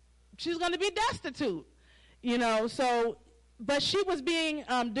 She was going to be destitute, you know. So, but she was being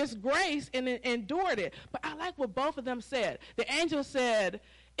disgraced and endured it. But I like what both of them said. The angel said,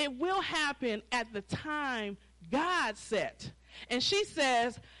 it will happen at the time God set. And she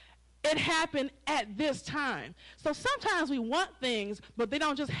says, it happened at this time. So sometimes we want things, but they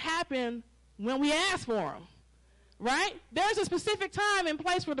don't just happen when we ask for them. Right? There's a specific time and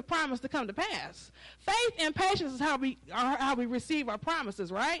place for the promise to come to pass. Faith and patience is how we receive our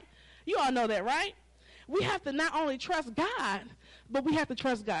promises, right? You all know that, right? We have to not only trust God, but we have to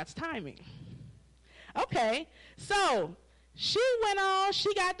trust God's timing. Okay, so she went on.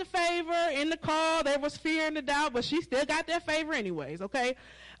 She got the favor in the call. There was fear and the doubt, but she still got that favor anyways, okay?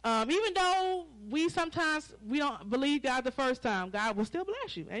 Even though we don't believe God the first time, God will still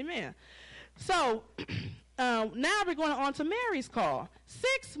bless you. Amen. So now we're going on to Mary's call.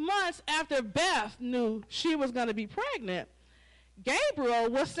 6 months after Beth knew she was going to be pregnant,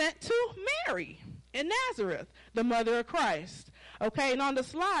 Gabriel was sent to Mary in Nazareth, the mother of Christ. Okay, and on the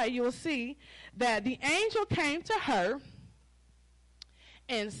slide you will see that the angel came to her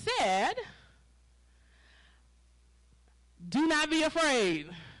and said, do not be afraid.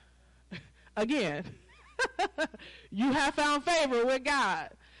 Again, you have found favor with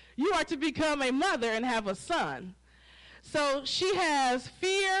God. You are to become a mother and have a son. So she has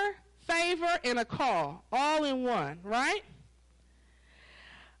fear, favor, and a call, all in one, right?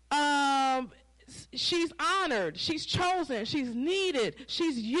 She's honored, she's chosen, she's needed,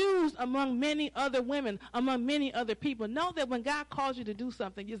 she's used among many other women, among many other people. Know that when God calls you to do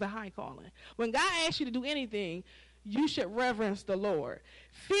something, it's a high calling. When God asks you to do anything, you should reverence the Lord.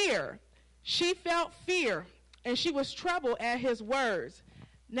 Fear. She felt fear, and she was troubled at his words.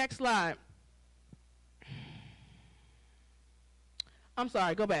 Next slide. I'm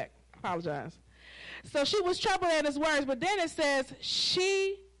sorry, go back. Apologize. So she was troubled at his words, but then it says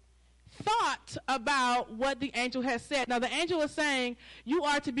she thought about what the angel had said. Now, the angel is saying, you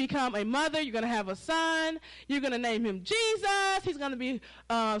are to become a mother. You're going to have a son. You're going to name him Jesus. He's going to be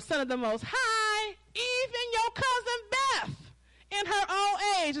son of the Most High. Even your cousin Beth in her old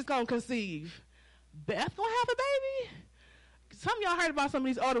age is going to conceive. Beth going to have a baby? Some of y'all heard about some of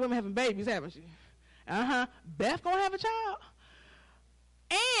these older women having babies, haven't you? Beth going to have a child?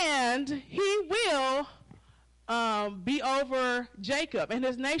 And he will be over Jacob, and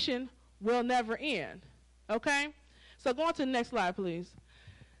his nation will never end. Okay? So go on to the next slide, please.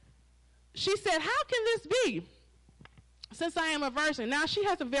 She said, how can this be, since I am a virgin? Now, she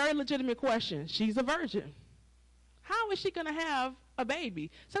has a very legitimate question. She's a virgin. How is she going to have a baby?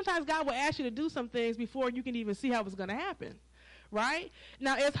 Sometimes God will ask you to do some things before you can even see how it's going to happen. Right?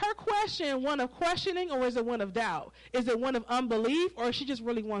 Now, is her question one of questioning, or is it one of doubt? Is it one of unbelief, or she just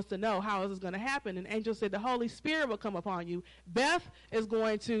really wants to know how is this going to happen? And angel said the Holy Spirit will come upon you. Beth is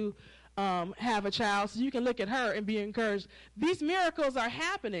going to have a child, so you can look at her and be encouraged. These miracles are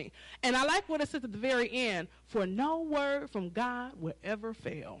happening. And I like what it says at the very end, for no word from God will ever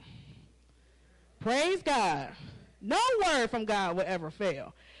fail. Praise God. No word from God will ever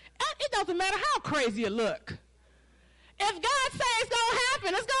fail. It doesn't matter how crazy it look. If God says it's going to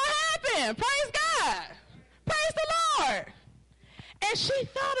happen, it's going to happen. Praise God. Praise the Lord. And she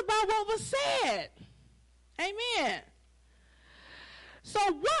thought about what was said. Amen. So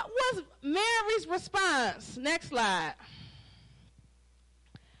what was Mary's response? Next slide.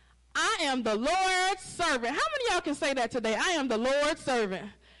 I am the Lord's servant. How many of y'all can say that today? I am the Lord's servant.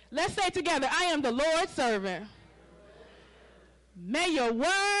 Let's say it together. I am the Lord's servant. May your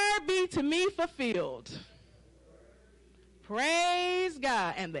word be to me fulfilled. Praise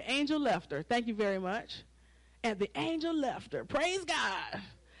God. And the angel left her. Thank you very much. And the angel left her. Praise God.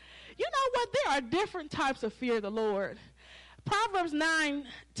 You know what? There are different types of fear of the Lord. Proverbs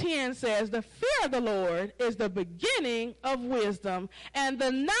 9:10 says, the fear of the Lord is the beginning of wisdom, and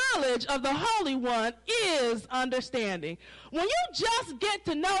the knowledge of the Holy One is understanding. When you just get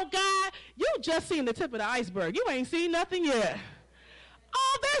to know God, you just seen the tip of the iceberg. You ain't seen nothing yet.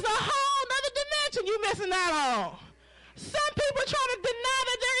 Oh, there's a whole other dimension you missing out on. Some people try to deny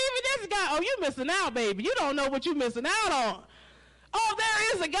that there even is a God. Oh, you missing out, baby. You don't know what you're missing out on. Oh,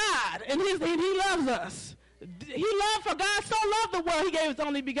 there is a God, and he loves us. For God so loved the world, he gave his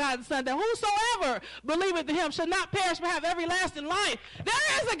only begotten Son, that whosoever believeth in him shall not perish but have everlasting life.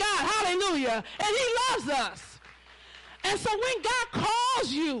 There is a God, hallelujah, and he loves us. And so when God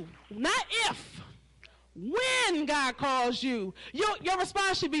calls you, not if, when God calls you, your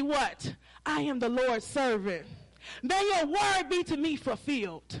response should be what? I am the Lord's servant. May your word be to me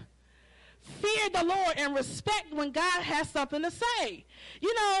fulfilled. Fear the Lord and respect when God has something to say.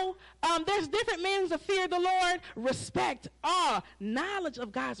 You know, there's different means of fear the Lord. Respect, awe, knowledge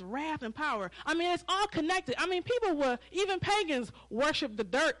of God's wrath and power. I mean, it's all connected. I mean, even pagans worship the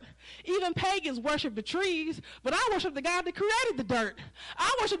dirt. Even pagans worship the trees. But I worship the God that created the dirt.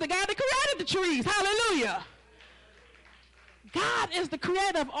 I worship the God that created the trees. Hallelujah. God is the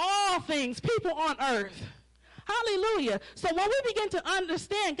creator of all things, people on earth. Hallelujah. So when we begin to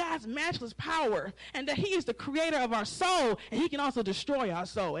understand God's matchless power and that he is the creator of our soul and he can also destroy our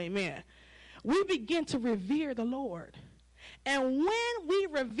soul, amen, we begin to revere the Lord. And when we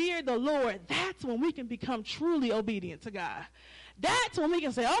revere the Lord, that's when we can become truly obedient to God. That's when we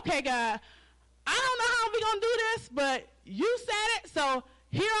can say, okay, God, I don't know how we're going to do this, but you said it, so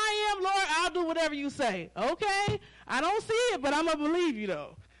here I am, Lord, I'll do whatever you say. Okay? I don't see it, but I'm going to believe you,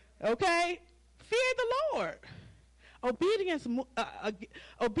 though. Okay? Fear the Lord. Obedience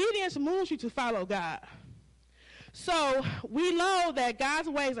moves you to follow God. So we know that God's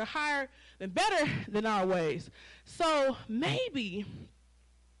ways are higher and better than our ways. So maybe,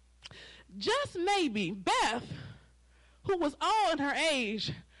 just maybe, Beth, who was old in her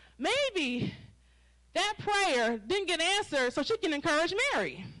age, maybe that prayer didn't get answered so she can encourage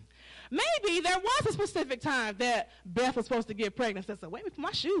Mary. Maybe there was a specific time that Beth was supposed to get pregnant. So, wait, put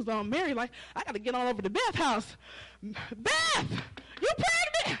my shoes on. Mary, like, I got to get on over to Beth's house. Beth, you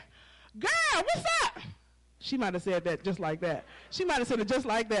pregnant? Girl, what's up? She might have said that just like that. She might have said it just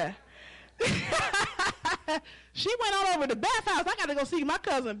like that. She went on over to Beth's house. I got to go see my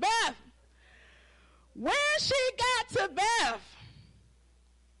cousin Beth. When she got to Beth,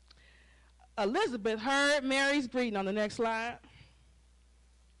 Elizabeth heard Mary's greeting on the next slide.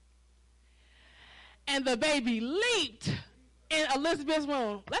 And the baby leaped in Elizabeth's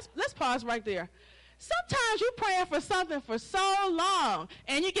womb. Let's pause right there. Sometimes you're praying for something for so long,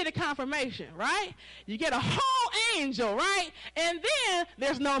 and you get a confirmation, right? You get a whole angel, right? And then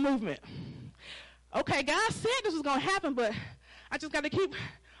there's no movement. Okay, God said this was going to happen, but I just got to keep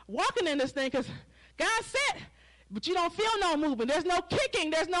walking in this thing because God said, but you don't feel no movement. There's no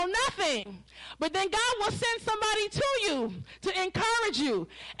kicking. There's no nothing. But then God will send somebody to you to encourage you.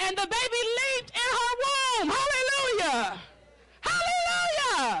 And the baby leaped in her womb. Hallelujah.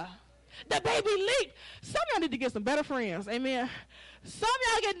 The baby leaped. Some of y'all need to get some better friends. Amen. Some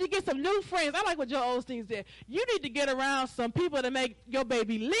of y'all need to get some new friends. I like what Joel Osteen said. You need to get around some people that make your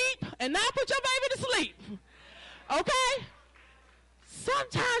baby leap and not put your baby to sleep. Okay?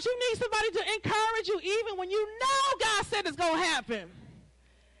 Sometimes you need somebody to encourage you even when you know God said it's going to happen.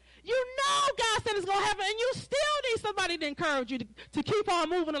 You know God said it's going to happen, and you still need somebody to encourage you to keep on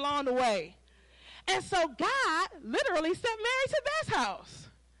moving along the way. And so God literally sent Mary to Beth's house.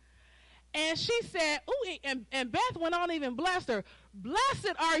 And she said, ooh, and Beth went on and even blessed her.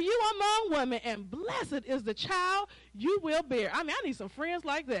 Blessed are you among women, and blessed is the child you will bear. I mean, I need some friends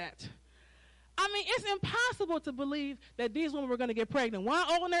like that. I mean, it's impossible to believe that these women were going to get pregnant. One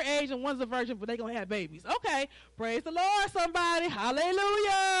old in their age and one's a virgin, but they're going to have babies. Okay, praise the Lord, somebody.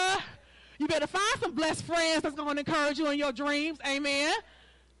 Hallelujah. You better find some blessed friends that's going to encourage you in your dreams. Amen.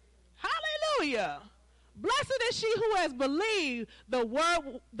 Hallelujah. Blessed is she who has believed the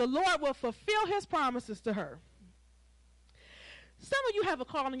Lord will fulfill his promises to her. Some of you have a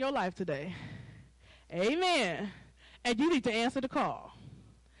call in your life today. Amen. And you need to answer the call.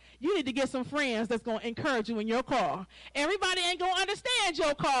 You need to get some friends that's going to encourage you in your call. Everybody ain't going to understand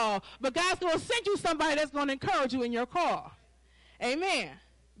your call, but God's going to send you somebody that's going to encourage you in your call. Amen.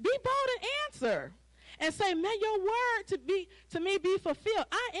 Be bold and answer. And say, may your word to me be fulfilled.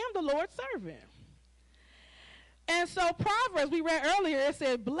 I am the Lord's servant. And so Proverbs, we read earlier, it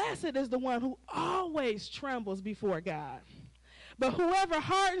said, blessed is the one who always trembles before God. But whoever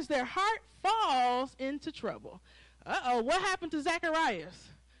hardens their heart falls into trouble. Uh-oh, what happened to Zacharias?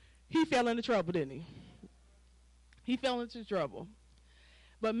 He fell into trouble, didn't he? He fell into trouble.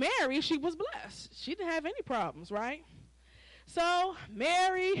 But Mary, she was blessed. She didn't have any problems, right? So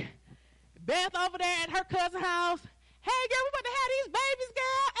Mary, Beth over there at her cousin's house, hey, girl, we about to have these babies,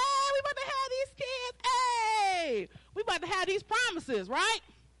 girl. Hey, we about to have these kids. Hey, we about to have these promises, right?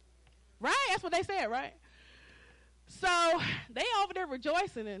 Right? That's what they said, right? So they over there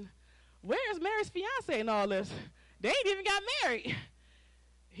rejoicing, and where's Mary's fiance and all this? They ain't even got married.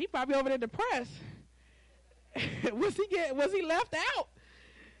 He probably over there depressed. Was he left out?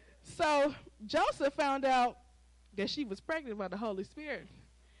 So Joseph found out that she was pregnant by the Holy Spirit.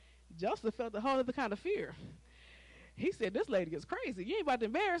 Joseph felt a whole other kind of fear. He said, this lady is crazy. You ain't about to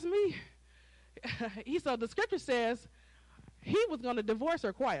embarrass me. So the scripture says he was going to divorce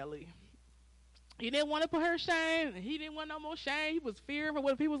her quietly. He didn't want to put her to shame. He didn't want no more shame. He was fearing for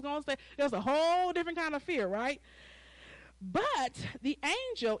what people was going to say. There's a whole different kind of fear, right? But the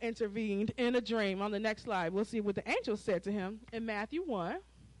angel intervened in a dream. On the next slide, we'll see what the angel said to him in Matthew 1.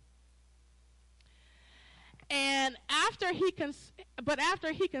 And after he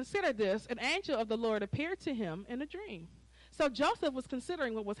considered this, an angel of the Lord appeared to him in a dream. So Joseph was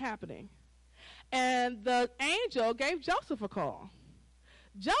considering what was happening. And the angel gave Joseph a call.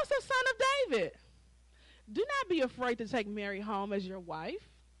 Joseph, son of David, do not be afraid to take Mary home as your wife,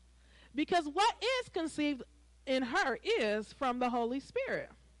 because what is conceived in her is from the Holy Spirit.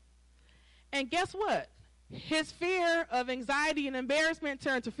 And guess what? His fear of anxiety and embarrassment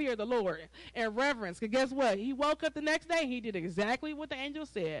turned to fear of the Lord and reverence. Because guess what? He woke up the next day. He did exactly what the angel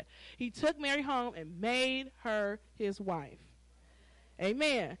said. He took Mary home and made her his wife.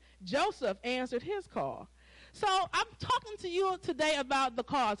 Amen. Joseph answered his call. So I'm talking to you today about the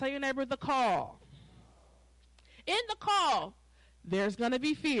call. Tell your neighbor the call. In the call, there's going to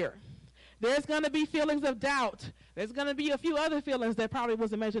be fear. There's going to be feelings of doubt. There's going to be a few other feelings that probably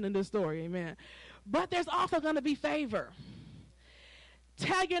wasn't mentioned in this story. Amen. But there's also going to be favor.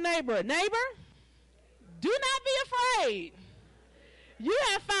 Tell your neighbor, do not be afraid. You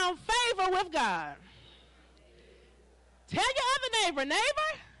have found favor with God. Tell your other neighbor,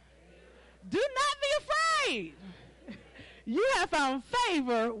 do not be afraid. You have found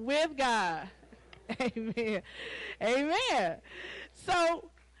favor with God. Amen. Amen. So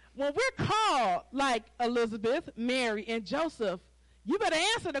when we're called like Elizabeth, Mary, and Joseph, you better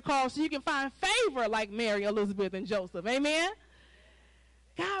answer the call so you can find favor like Mary, Elizabeth, and Joseph. Amen?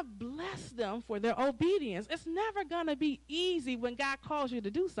 God bless them for their obedience. It's never going to be easy when God calls you to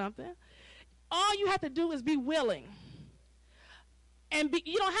do something. All you have to do is be willing. And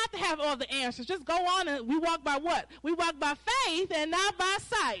you don't have to have all the answers. Just go on, and we walk by what? We walk by faith and not by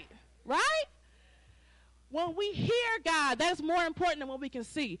sight. Right? When we hear God, that's more important than what we can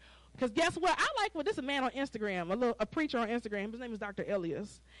see. Because guess what? This is a man on Instagram, a preacher on Instagram. His name is Dr.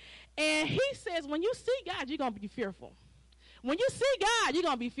 Elias. And he says, when you see God, you're going to be fearful. When you see God, you're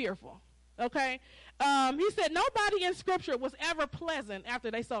going to be fearful. Okay? He said nobody in Scripture was ever pleasant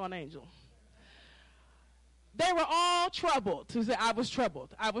after they saw an angel. They were all troubled. He said, I was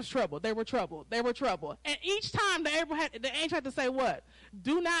troubled. I was troubled. They were troubled. They were troubled. And each time the angel had to say what?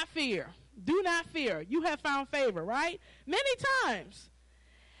 Do not fear. Do not fear. You have found favor, right? Many times.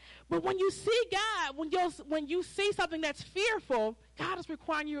 But when you see God, when you see something that's fearful, God is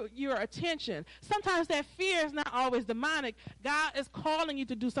requiring your attention. Sometimes that fear is not always demonic. God is calling you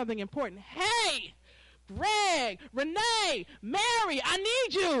to do something important. Hey, Greg, Renee, Mary, I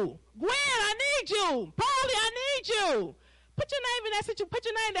need you. Gwen, I need you. Paulie, I need you. Put your name in that situation. Put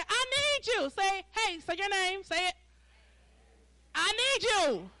your name there. I need you. Say, hey, say your name. Say it. I need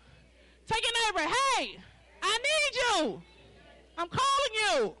you. Take your neighbor. Hey, I need you. I'm calling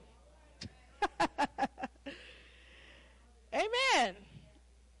you. Amen.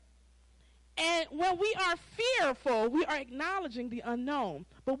 And when we are fearful, we are acknowledging the unknown.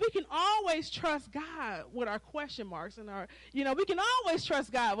 But we can always trust God with our question marks and we can always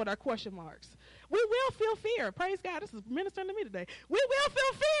trust God with our question marks. We will feel fear. Praise God. This is ministering to me today. We will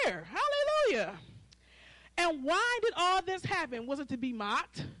feel fear. Hallelujah. And why did all this happen? Was it to be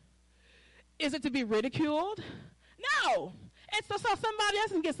mocked? Is it to be ridiculed? No. And so somebody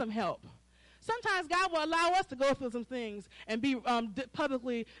else can get some help. Sometimes God will allow us to go through some things and be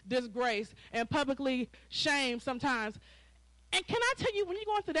publicly disgraced and publicly shamed sometimes. And can I tell you, when you're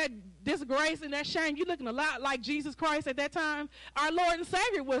going through that disgrace and that shame, you're looking a lot like Jesus Christ at that time. Our Lord and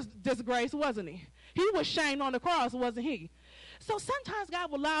Savior was disgraced, wasn't he? He was shamed on the cross, wasn't he? So sometimes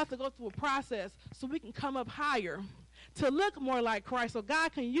God will allow us to go through a process so we can come up higher, to look more like Christ, so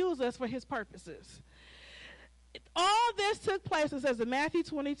God can use us for his purposes. All this took place, it says in Matthew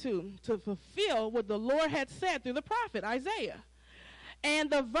 22, to fulfill what the Lord had said through the prophet Isaiah. And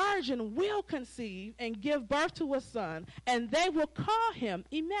the virgin will conceive and give birth to a son, and they will call him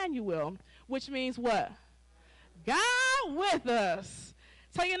Emmanuel, which means what? God with us.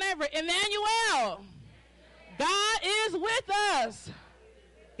 Tell your neighbor, Emmanuel. God is with us.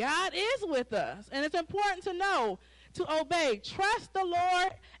 God is with us. And it's important to know, to obey. Trust the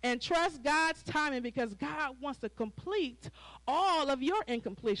Lord and trust God's timing, because God wants to complete all of your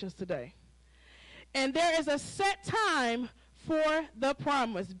incompletions today. And there is a set time for the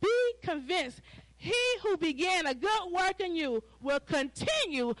promise. Be convinced, he who began a good work in you will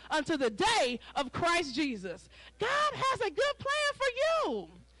continue until the day of Christ Jesus. God has a good plan for you.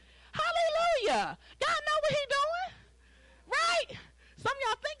 Hallelujah. God know what he's doing, right? Some of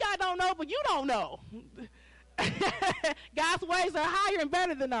y'all think God don't know, but you don't know. God's ways are higher and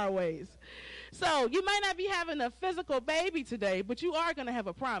better than our ways. So you may not be having a physical baby today, but you are going to have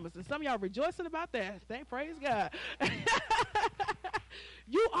a promise. And some of y'all rejoicing about that. Thank praise God.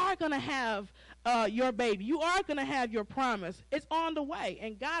 You are going to have your baby. You are going to have your promise. It's on the way.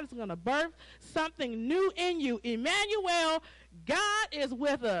 And God is going to birth something new in you. Emmanuel, God is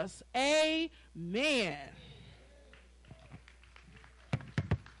with us. Amen.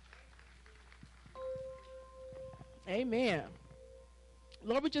 Amen.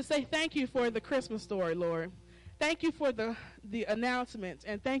 Lord, we just say thank you for the Christmas story, Lord. Thank you for the announcements,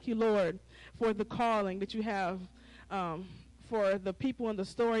 and thank you, Lord, for the calling that you have for the people in the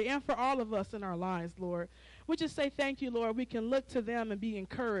story and for all of us in our lives, Lord. We just say thank you, Lord. We can look to them and be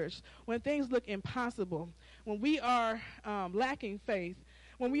encouraged when things look impossible, when we are lacking faith,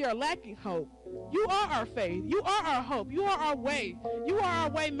 when we are lacking hope. You are our faith. You are our hope. You are our way. You are our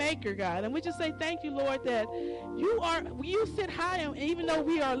way maker, God. And we just say thank you, Lord, that you sit high, and even though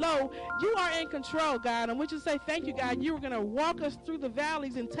we are low, you are in control, God. And we just say thank you, God. You are going to walk us through the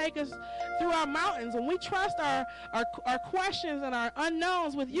valleys and take us through our mountains. When we trust our questions and our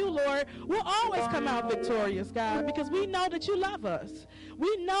unknowns with you, Lord, we'll always come out victorious, God, because we know that you love us.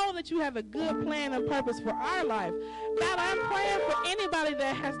 We know that you have a good plan and purpose for our life. God, I'm praying for anybody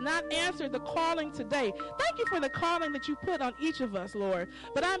that has not answered the calling today. Thank you for the calling that you put on each of us, Lord.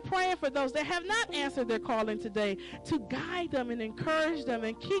 But I'm praying for those that have not answered their calling today, to guide them and encourage them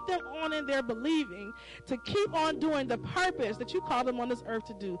and keep them on in their believing, to keep on doing the purpose that you called them on this earth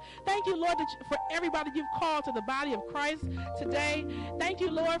to do. Thank you, Lord, for everybody you've called to the body of Christ today. Thank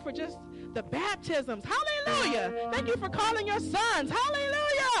you, Lord, for just the baptisms. Hallelujah. Thank you for calling your sons. Hallelujah.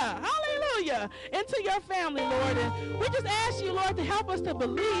 Hallelujah. Into your family, Lord. And we just ask you, Lord, to help us to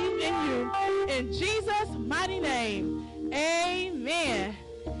believe in you. In Jesus' mighty name. Amen.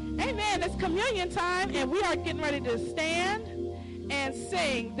 Amen. It's communion time, and we are getting ready to stand and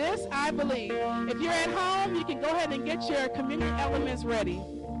sing This I Believe. If you're at home, you can go ahead and get your communion elements ready.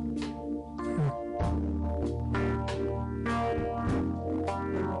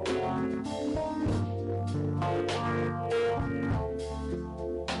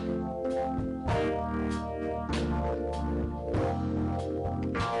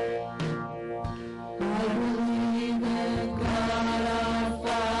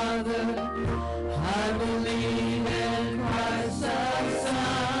 I believe in Christ the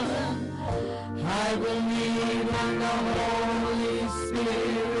Son.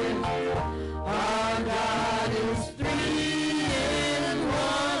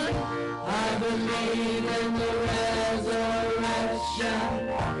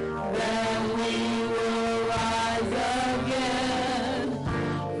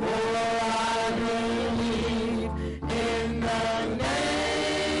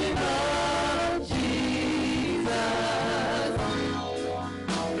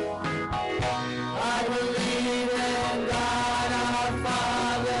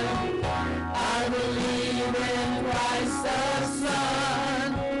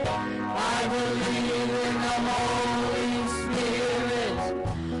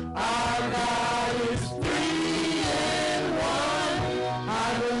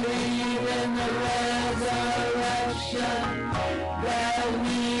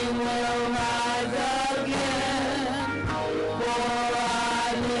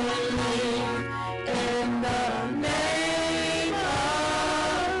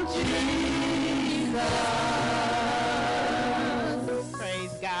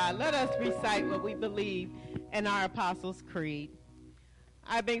 us recite what we believe in our Apostles' Creed.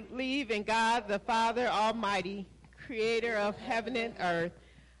 I believe in God, the Father Almighty, creator of heaven and earth.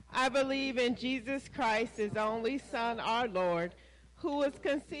 I believe in Jesus Christ, his only Son, our Lord, who was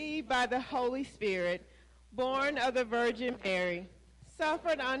conceived by the Holy Spirit, born of the Virgin Mary,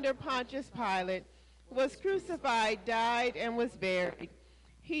 suffered under Pontius Pilate, was crucified, died, and was buried.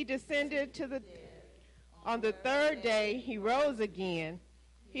 He descended to the dead. On the third day, he rose again.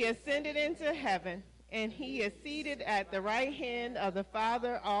 He ascended into heaven, and he is seated at the right hand of the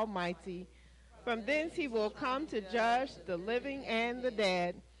Father Almighty. From thence he will come to judge the living and the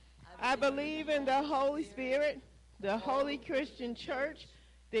dead. I believe in the Holy Spirit, the holy Christian church,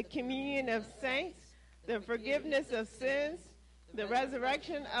 the communion of saints, the forgiveness of sins, the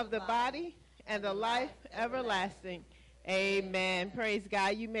resurrection of the body, and the life everlasting. Amen. Praise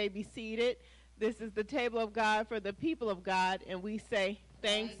God. You may be seated. This is the table of God for the people of God, and we say,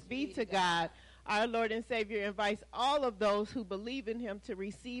 thanks be to God. Our Lord and Savior invites all of those who believe in him to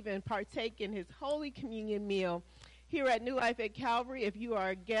receive and partake in his Holy Communion meal. Here at New Life at Calvary, if you are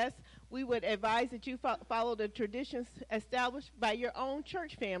a guest, we would advise that you follow the traditions established by your own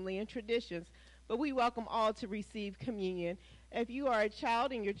church family and traditions, but we welcome all to receive communion. If you are a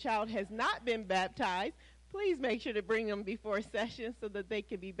child and your child has not been baptized, please make sure to bring them before session so that they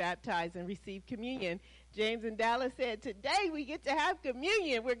can be baptized and receive communion. James and Dallas said, today we get to have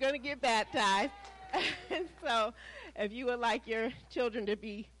communion. We're going to get baptized. And so if you would like your children to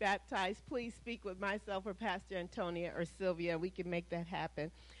be baptized, please speak with myself or Pastor Antonia or Sylvia, and we can make that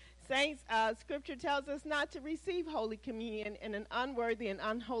happen. Saints, Scripture tells us not to receive Holy Communion in an unworthy and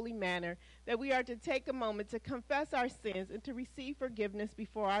unholy manner, that we are to take a moment to confess our sins and to receive forgiveness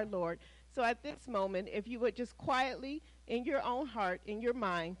before our Lord. So at this moment, if you would just quietly, in your own heart, in your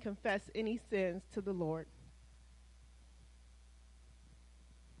mind, confess any sins to the Lord.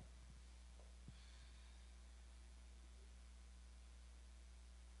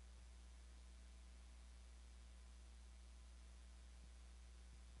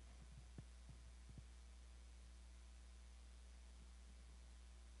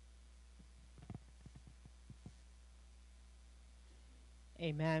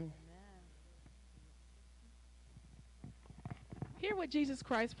 Amen. Hear what Jesus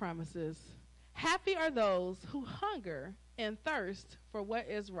Christ promises. Happy are those who hunger and thirst for what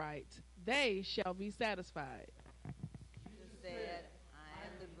is right. They shall be satisfied. Jesus said, I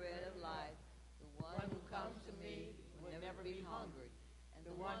am the bread of life. The one who comes to me will never be hungry, and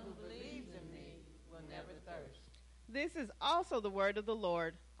the one who believes in me will never thirst. This is also the word of the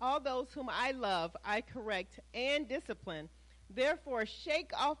Lord. All those whom I love, I correct and discipline. Therefore,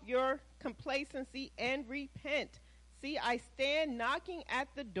 shake off your complacency and repent. See, I stand knocking at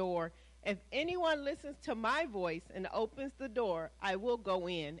the door. If anyone listens to my voice and opens the door, I will go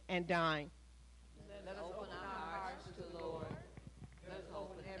in and dine. Let us open our hearts to the Lord. Let us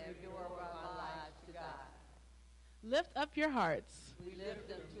open every door of our lives to God. Lift up your hearts. We lift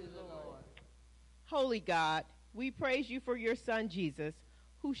them to the Lord. Holy God, we praise you for your Son, Jesus,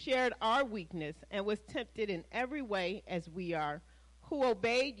 who shared our weakness and was tempted in every way as we are, who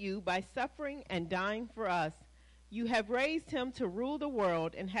obeyed you by suffering and dying for us. You have raised him to rule the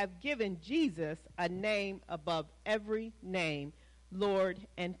world and have given Jesus a name above every name, Lord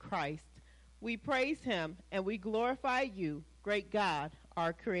and Christ. We praise him and we glorify you, great God,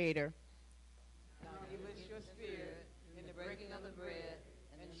 our Creator. Now give us your Spirit in the breaking of the bread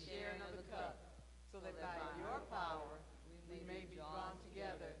and the sharing of the cup, so that by your power we may be drawn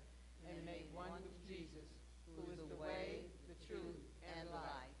together and make one with Jesus, who is the way, the truth, and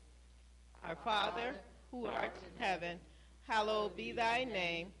life. Our Father, who art in heaven, hallowed be thy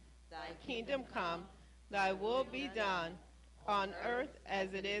name. Thy kingdom come, thy will be done, on earth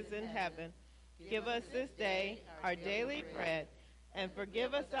as it is in heaven. Give us this day our daily bread, and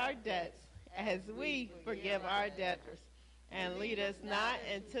forgive us our debts, as we forgive our debtors. And lead us not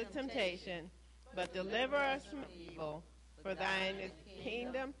into temptation, but deliver us from evil. For thine is the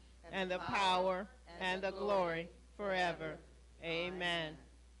kingdom, and the power, and the glory, forever. Amen.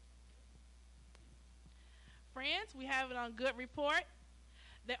 Friends, we have it on good report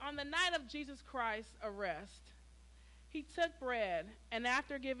that on the night of Jesus Christ's arrest, he took bread, and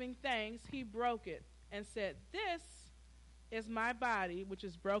after giving thanks, he broke it and said, "This is my body, which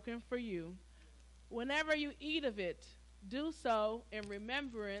is broken for you. Whenever you eat of it, do so in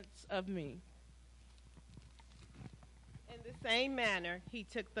remembrance of me." In the same manner, he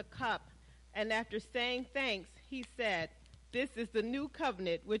took the cup, and after saying thanks, he said, "This is the new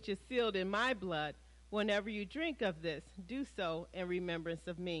covenant, which is sealed in my blood. Whenever you drink of this, do so in remembrance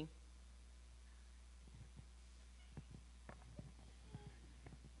of me."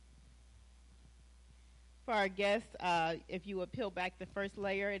 for our guests, if you would peel back the first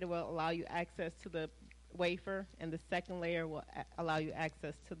layer, it will allow you access to the wafer, and the second layer will allow you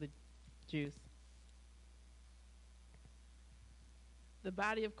access to the juice. The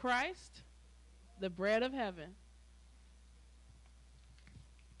body of Christ, the bread of heaven.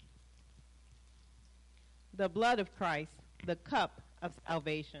 The blood of Christ, the cup of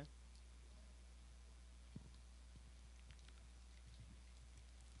salvation.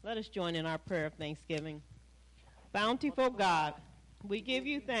 Let us join in our prayer of thanksgiving. Bountiful God, we give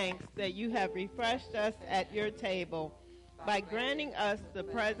you thanks that you have refreshed us at your table by granting us the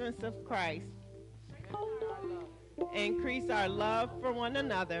presence of Christ. Increase our love for one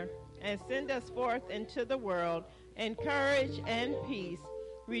another and send us forth into the world in courage and peace,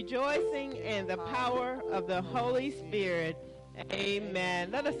 rejoicing in the power of the Holy Spirit.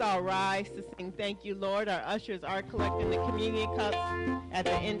 Amen. Let us all rise to sing Thank You, Lord. Our ushers are collecting the communion cups at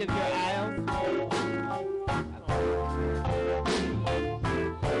the end of your aisles.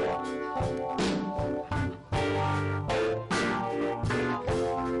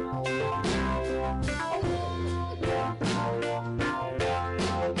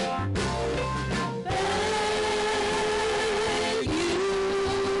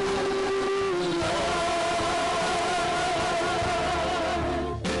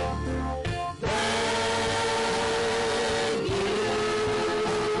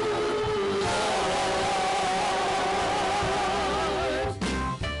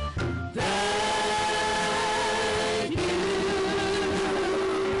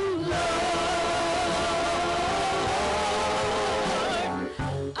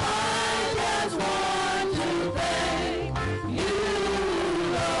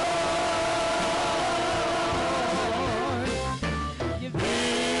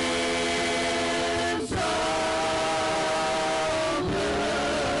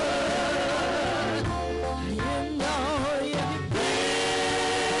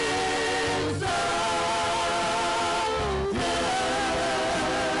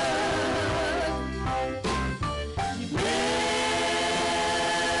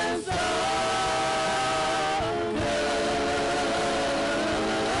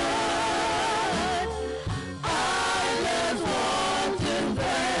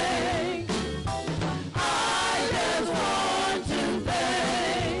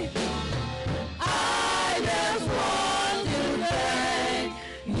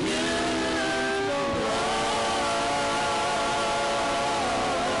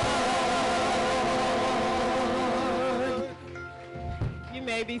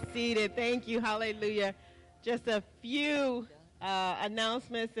 Be seated. Thank you. Hallelujah. Just a few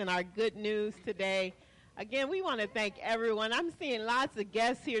announcements and our good news today. Again, we want to thank everyone. I'm seeing lots of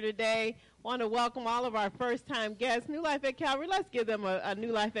guests here today. Want to welcome all of our first-time guests. New Life at Calvary. Let's give them a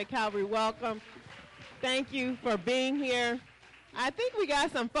New Life at Calvary welcome. Thank you for being here. I think we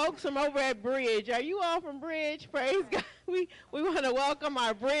got some folks from over at Bridge. Are you all from Bridge? Praise God. We want to welcome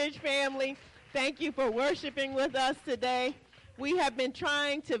our Bridge family. Thank you for worshiping with us today. We have been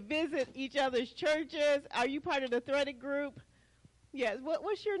trying to visit each other's churches. Are you part of the Threaded group? Yes.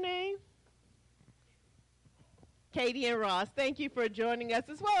 What's your name? Katie and Ross. Thank you for joining us,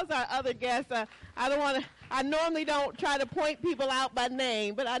 as well as our other guests. I normally don't try to point people out by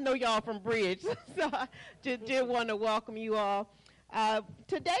name, but I know y'all from Bridge, so I did want to welcome you all.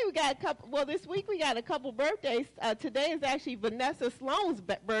 Today we got this week we got a couple birthdays. Today is actually Vanessa Sloan's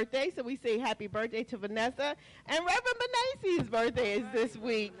birthday, so we say happy birthday to Vanessa. And Reverend Benacy's birthday is this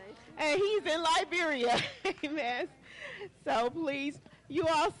week, and he's in Liberia. Amen. So please, you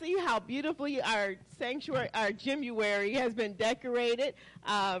all see how beautifully our sanctuary, our gymuary has been decorated.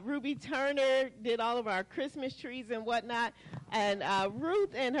 Ruby Turner did all of our Christmas trees and whatnot. And Ruth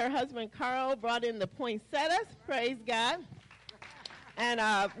and her husband Carl brought in the poinsettias. Praise God. And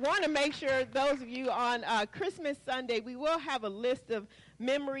want to make sure those of you on Christmas Sunday, we will have a list of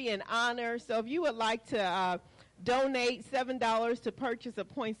memory and honor. So if you would like to donate $7 to purchase a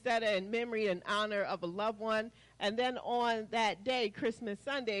poinsettia in memory and honor of a loved one. And then on that day, Christmas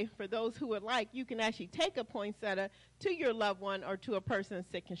Sunday, for those who would like, you can actually take a poinsettia to your loved one or to a person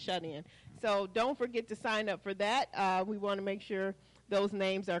sick and shut in. So don't forget to sign up for that. We want to make sure those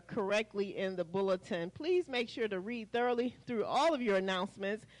names are correctly in the bulletin. Please make sure to read thoroughly through all of your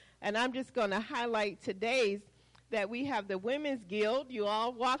announcements. And I'm just going to highlight today's that we have the Women's Guild. You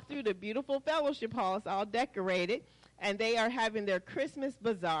all walk through the beautiful fellowship halls, all decorated, and they are having their Christmas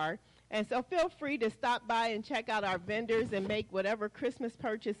bazaar. And so feel free to stop by and check out our vendors and make whatever Christmas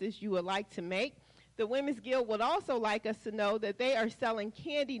purchases you would like to make. The Women's Guild would also like us to know that they are selling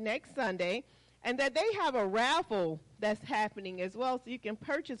candy next Sunday and that they have a raffle that's happening as well. So you can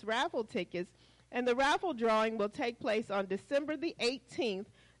purchase raffle tickets And the raffle drawing will take place on December the 18th,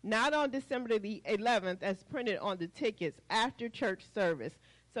 not on December the 11th, as printed on the tickets after church service.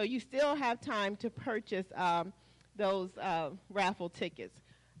 So you still have time to purchase those raffle tickets.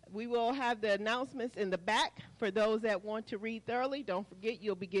 We will have the announcements in the back for those that want to read thoroughly. Don't forget,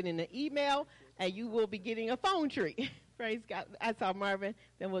 you'll be getting an email, and you will be getting a phone tree. Praise God. I saw Marvin.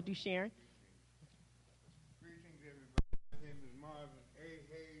 Then we'll do Sharon. Greetings, everybody. My name is Marvin A.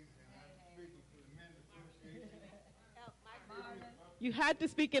 Hayes, and I'm speaking for the Men's Association. You had to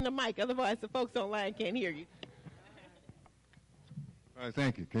speak in the mic, otherwise the folks online can't hear you.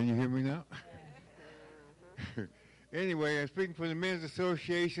 Thank you. Can you hear me now? Anyway, I'm speaking for the Men's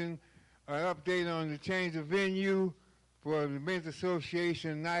Association. An update on the change of venue for the Men's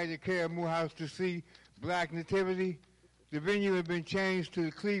Association night at Caramoo House to see Black Nativity. The venue has been changed to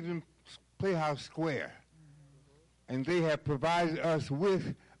the Cleveland Playhouse Square. And they have provided us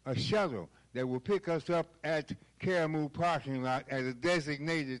with a shuttle that will pick us up at Caramoo parking lot at a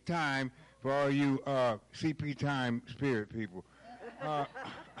designated time for all you CP time spirit people.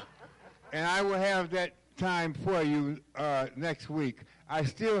 And I will have that time for you next week. I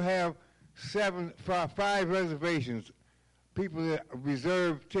still have 5 reservations. People that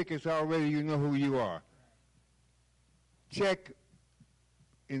reserve tickets already, you know who you are. Check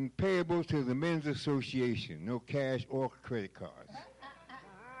in payable to the Men's Association, no cash or credit cards.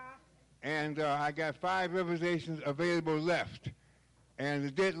 And I got 5 reservations available left. And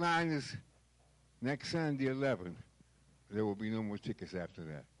the deadline is next Sunday, 11. There will be no more tickets after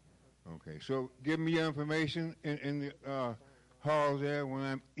that. Okay, so give me your information in the hall there when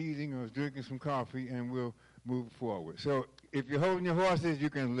I'm eating or drinking some coffee, and we'll move forward. So if you're holding your horses, you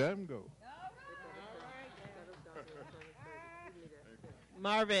can let them go.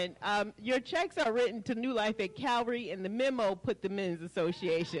 Marvin, your checks are written to New Life at Calvary, and the memo put the Men's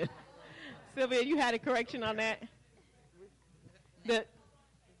Association. Sylvia, you had a correction on that?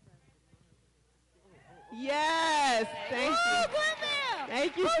 Yes, thank you.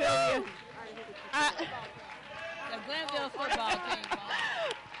 Thank you, Sylvia. The Glenville football team.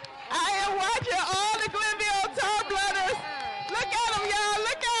 I am watching all the Glenville Tar Blooders. Look at them, y'all.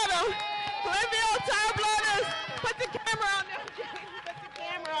 Look at them. Glenville Tar Blooders. Put the camera on them, James. Put the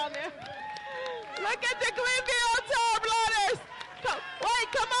camera on them. Look at the Glenville Tar Blooders. Wait,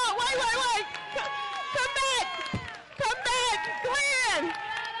 come on. Wait. Come back. Come back. Glenn.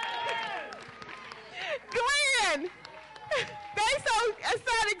 They so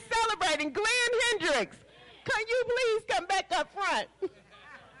excited celebrating. Glenn Hendricks. Can you please come back up front?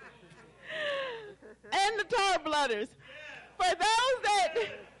 And the Tar Blooders. For those that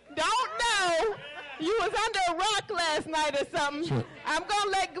don't know, you was under a rock last night or something. Sure. I'm going to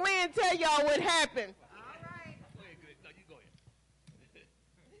let Glenn tell y'all what happened. All right. Go ahead, Glenn. No, you go ahead.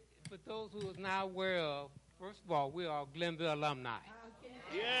 For those who is not aware of, first of all, we are Glenville alumni. Okay.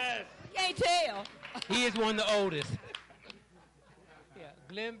 Yes. You can't tell. He is one of the oldest. Yeah,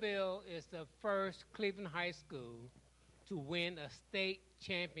 Glenville is the first Cleveland high school to win a state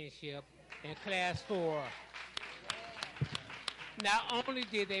championship in Class 4. Not only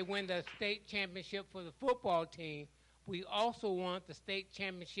did they win the state championship for the football team, we also won the state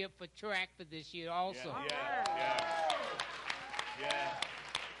championship for track for this year also. Yeah.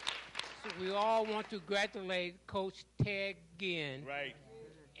 So we all want to congratulate Coach Ted Ginn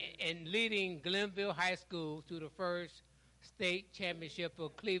in leading Glenville High School to the first state championship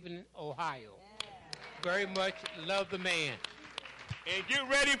for Cleveland, Ohio. Very much love the man. And get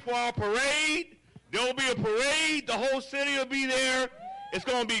ready for our parade. There will be a parade. The whole city will be there. It's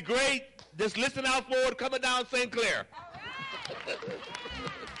going to be great. Just listen out for it coming down St. Clair.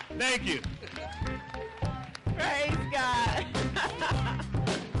 Thank you. Praise God.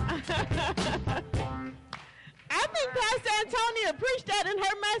 I think Pastor Antonia preached that in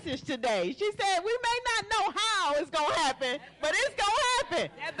her message today. She said, we may not know how it's going to happen, but it's going to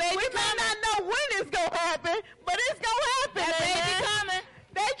happen. We may not know when it's going to happen, but it's going to happen. That baby coming.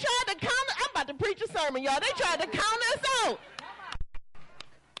 They tried to count us. I'm about to preach a sermon, y'all. They tried to count us out.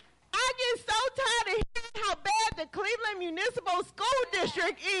 I get so tired of hearing how bad the Cleveland Municipal School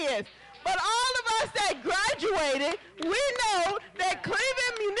District is. But all of us that graduated, we know that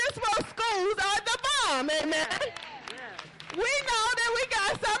Cleveland Municipal Schools are the bomb, amen? We know that we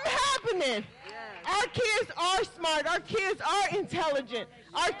got something happening. Our kids are smart. Our kids are intelligent.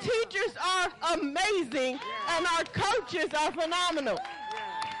 Our teachers are amazing. And our coaches are phenomenal.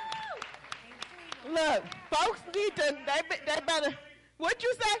 Look, folks need to, they better, what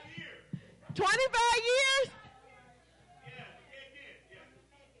you say? 25 years?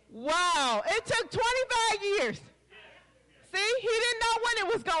 Wow, it took 25 years. See, he didn't know when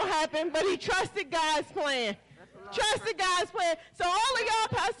it was going to happen, but he trusted God's plan. Trusted God's plan. So all of y'all,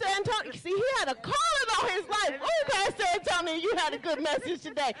 Pastor Antonio, see, he had a calling on his life. Oh, Pastor Antonio, you had a good message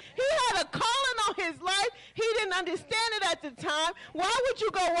today. He had a calling on his life. He didn't understand it at the time. Why would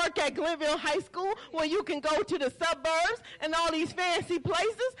you go work at Glenville High School when you can go to the suburbs and all these fancy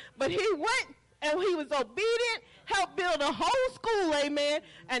places? But he went and he was obedient, helped build a whole school, amen,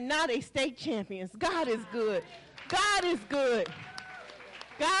 and now they state champions. God is good. God is good.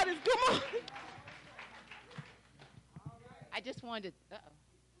 God is good. Come on. I just wanted to,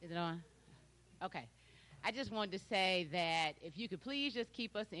 is it on? Okay. I just wanted to say that if you could please just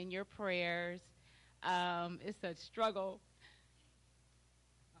keep us in your prayers. It's a struggle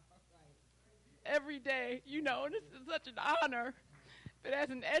every day, you know, and this is such an honor. But as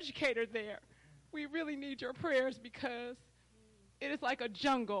an educator there, we really need your prayers because it is like a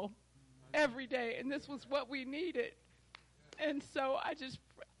jungle every day, and this was what we needed. And so I just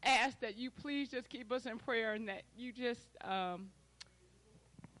ask that you please just keep us in prayer and that you just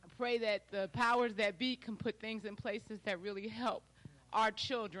pray that the powers that be can put things in places that really help our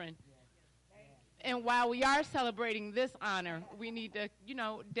children. And while we are celebrating this honor, we need to, you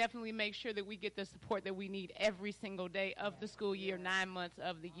know, definitely make sure that we get the support that we need every single day of the school year, 9 months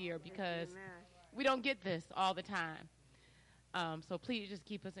of the year, because we don't get this all the time. So please just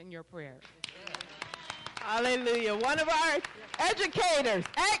keep us in your prayers. Hallelujah. One of our educators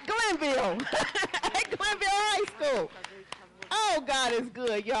at Glenville, at Glenville High School. Oh, God is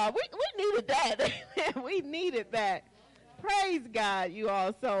good, y'all. We needed that. We needed that. Praise God, you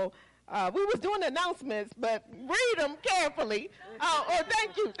all. So we was doing announcements, but read them carefully. Oh,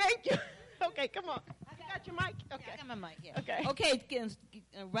 thank you. Okay, come on. You got your mic? Okay. Yeah, I got my mic, yeah. Okay. Okay,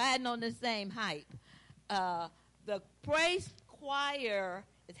 riding on the same hype. The praise choir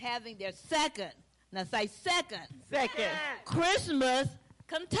is having their second, now say second, Christmas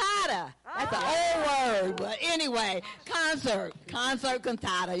cantata. That's an old word, but anyway, concert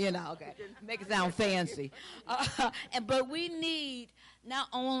cantata, you know, okay. Make it sound fancy. But we need not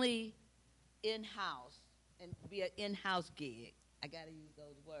only in-house, and be an in-house gig, I got to use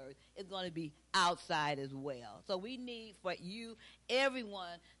those words, it's going to be outside as well. So we need for you,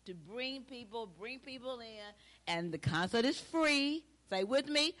 everyone, to bring people in, and the concert is free. Say with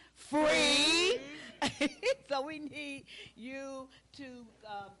me, free. So we need you to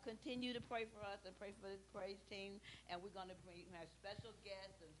continue to pray for us and pray for this praise team. And we're going to have special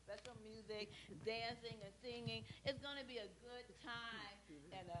guests and special music, dancing and singing. It's going to be a good time,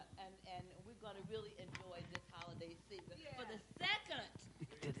 and we're going to really enjoy this holiday season. Yeah. For the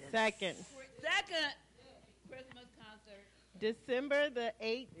second Christmas concert, December the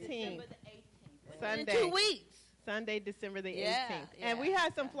 18th. Sunday. In 2 weeks. Sunday, December the 18th. And we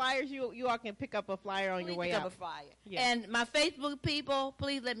have some flyers. You all can pick up a flyer on your way out. Pick up a flyer. Yeah. And my Facebook people,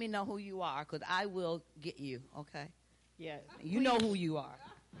 please let me know who you are, because I will get you, okay? Yes. You know who you are.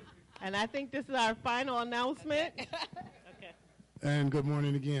 And I think this is our final announcement. Okay. And good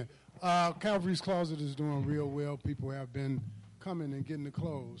morning again. Calvary's Closet is doing real well. People have been coming and getting the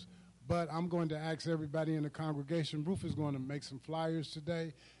clothes. But I'm going to ask everybody in the congregation, Ruth is going to make some flyers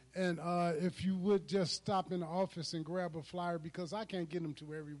today. And if you would just stop in the office and grab a flyer, because I can't get them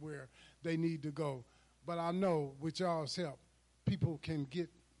to everywhere they need to go. But I know with y'all's help, people can get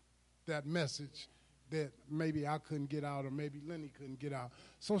that message that maybe I couldn't get out or maybe Lenny couldn't get out.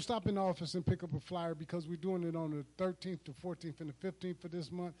 So stop in the office and pick up a flyer, because we're doing it on the 13th, the 14th, and the 15th for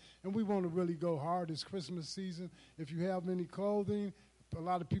this month. And we want to really go hard this Christmas season. If you have any clothing, a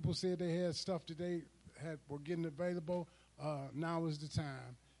lot of people said they had stuff that they were getting available. Now is the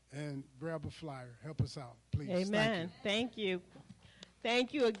time. And grab a flyer. Help us out, please. Amen. Thank you.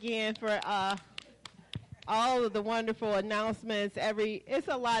 Thank you again for all of the wonderful announcements. It's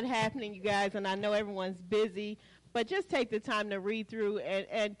a lot happening, you guys, and I know everyone's busy, but just take the time to read through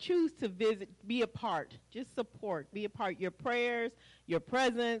and choose to visit, be a part. Just support. Be a part. Your prayers, your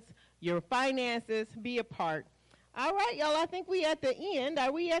presence, your finances, be a part. All right, y'all, I think we at the end.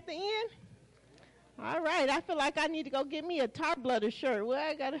 Are we at the end? All right, I feel like I need to go get me a Tar Bloodder shirt.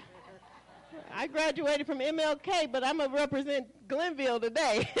 Well, I graduated from MLK, but I'm going to represent Glenville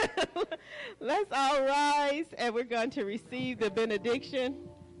today. Let's all rise, and we're going to receive the benediction.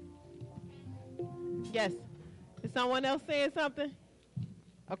 Yes. Is someone else saying something?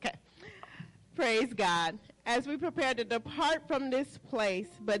 Okay. Praise God. As we prepare to depart from this place,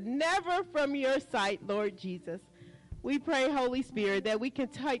 but never from your sight, Lord Jesus, we pray, Holy Spirit, that we can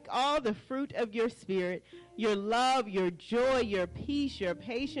take all the fruit of your Spirit, your love, your joy, your peace, your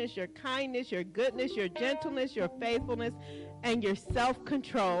patience, your kindness, your goodness, your gentleness, your faithfulness, and your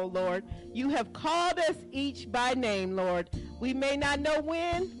self-control, Lord. You have called us each by name, Lord, We may not know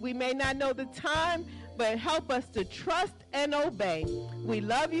when, we may not know the time, but help us to trust and obey. We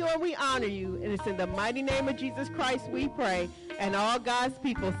love you and we honor you, and it's in the mighty name of Jesus Christ we pray. And all God's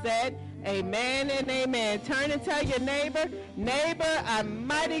people said, amen and amen. Turn and tell your neighbor, neighbor, I'm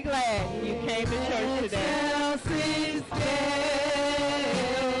mighty glad you came to church today.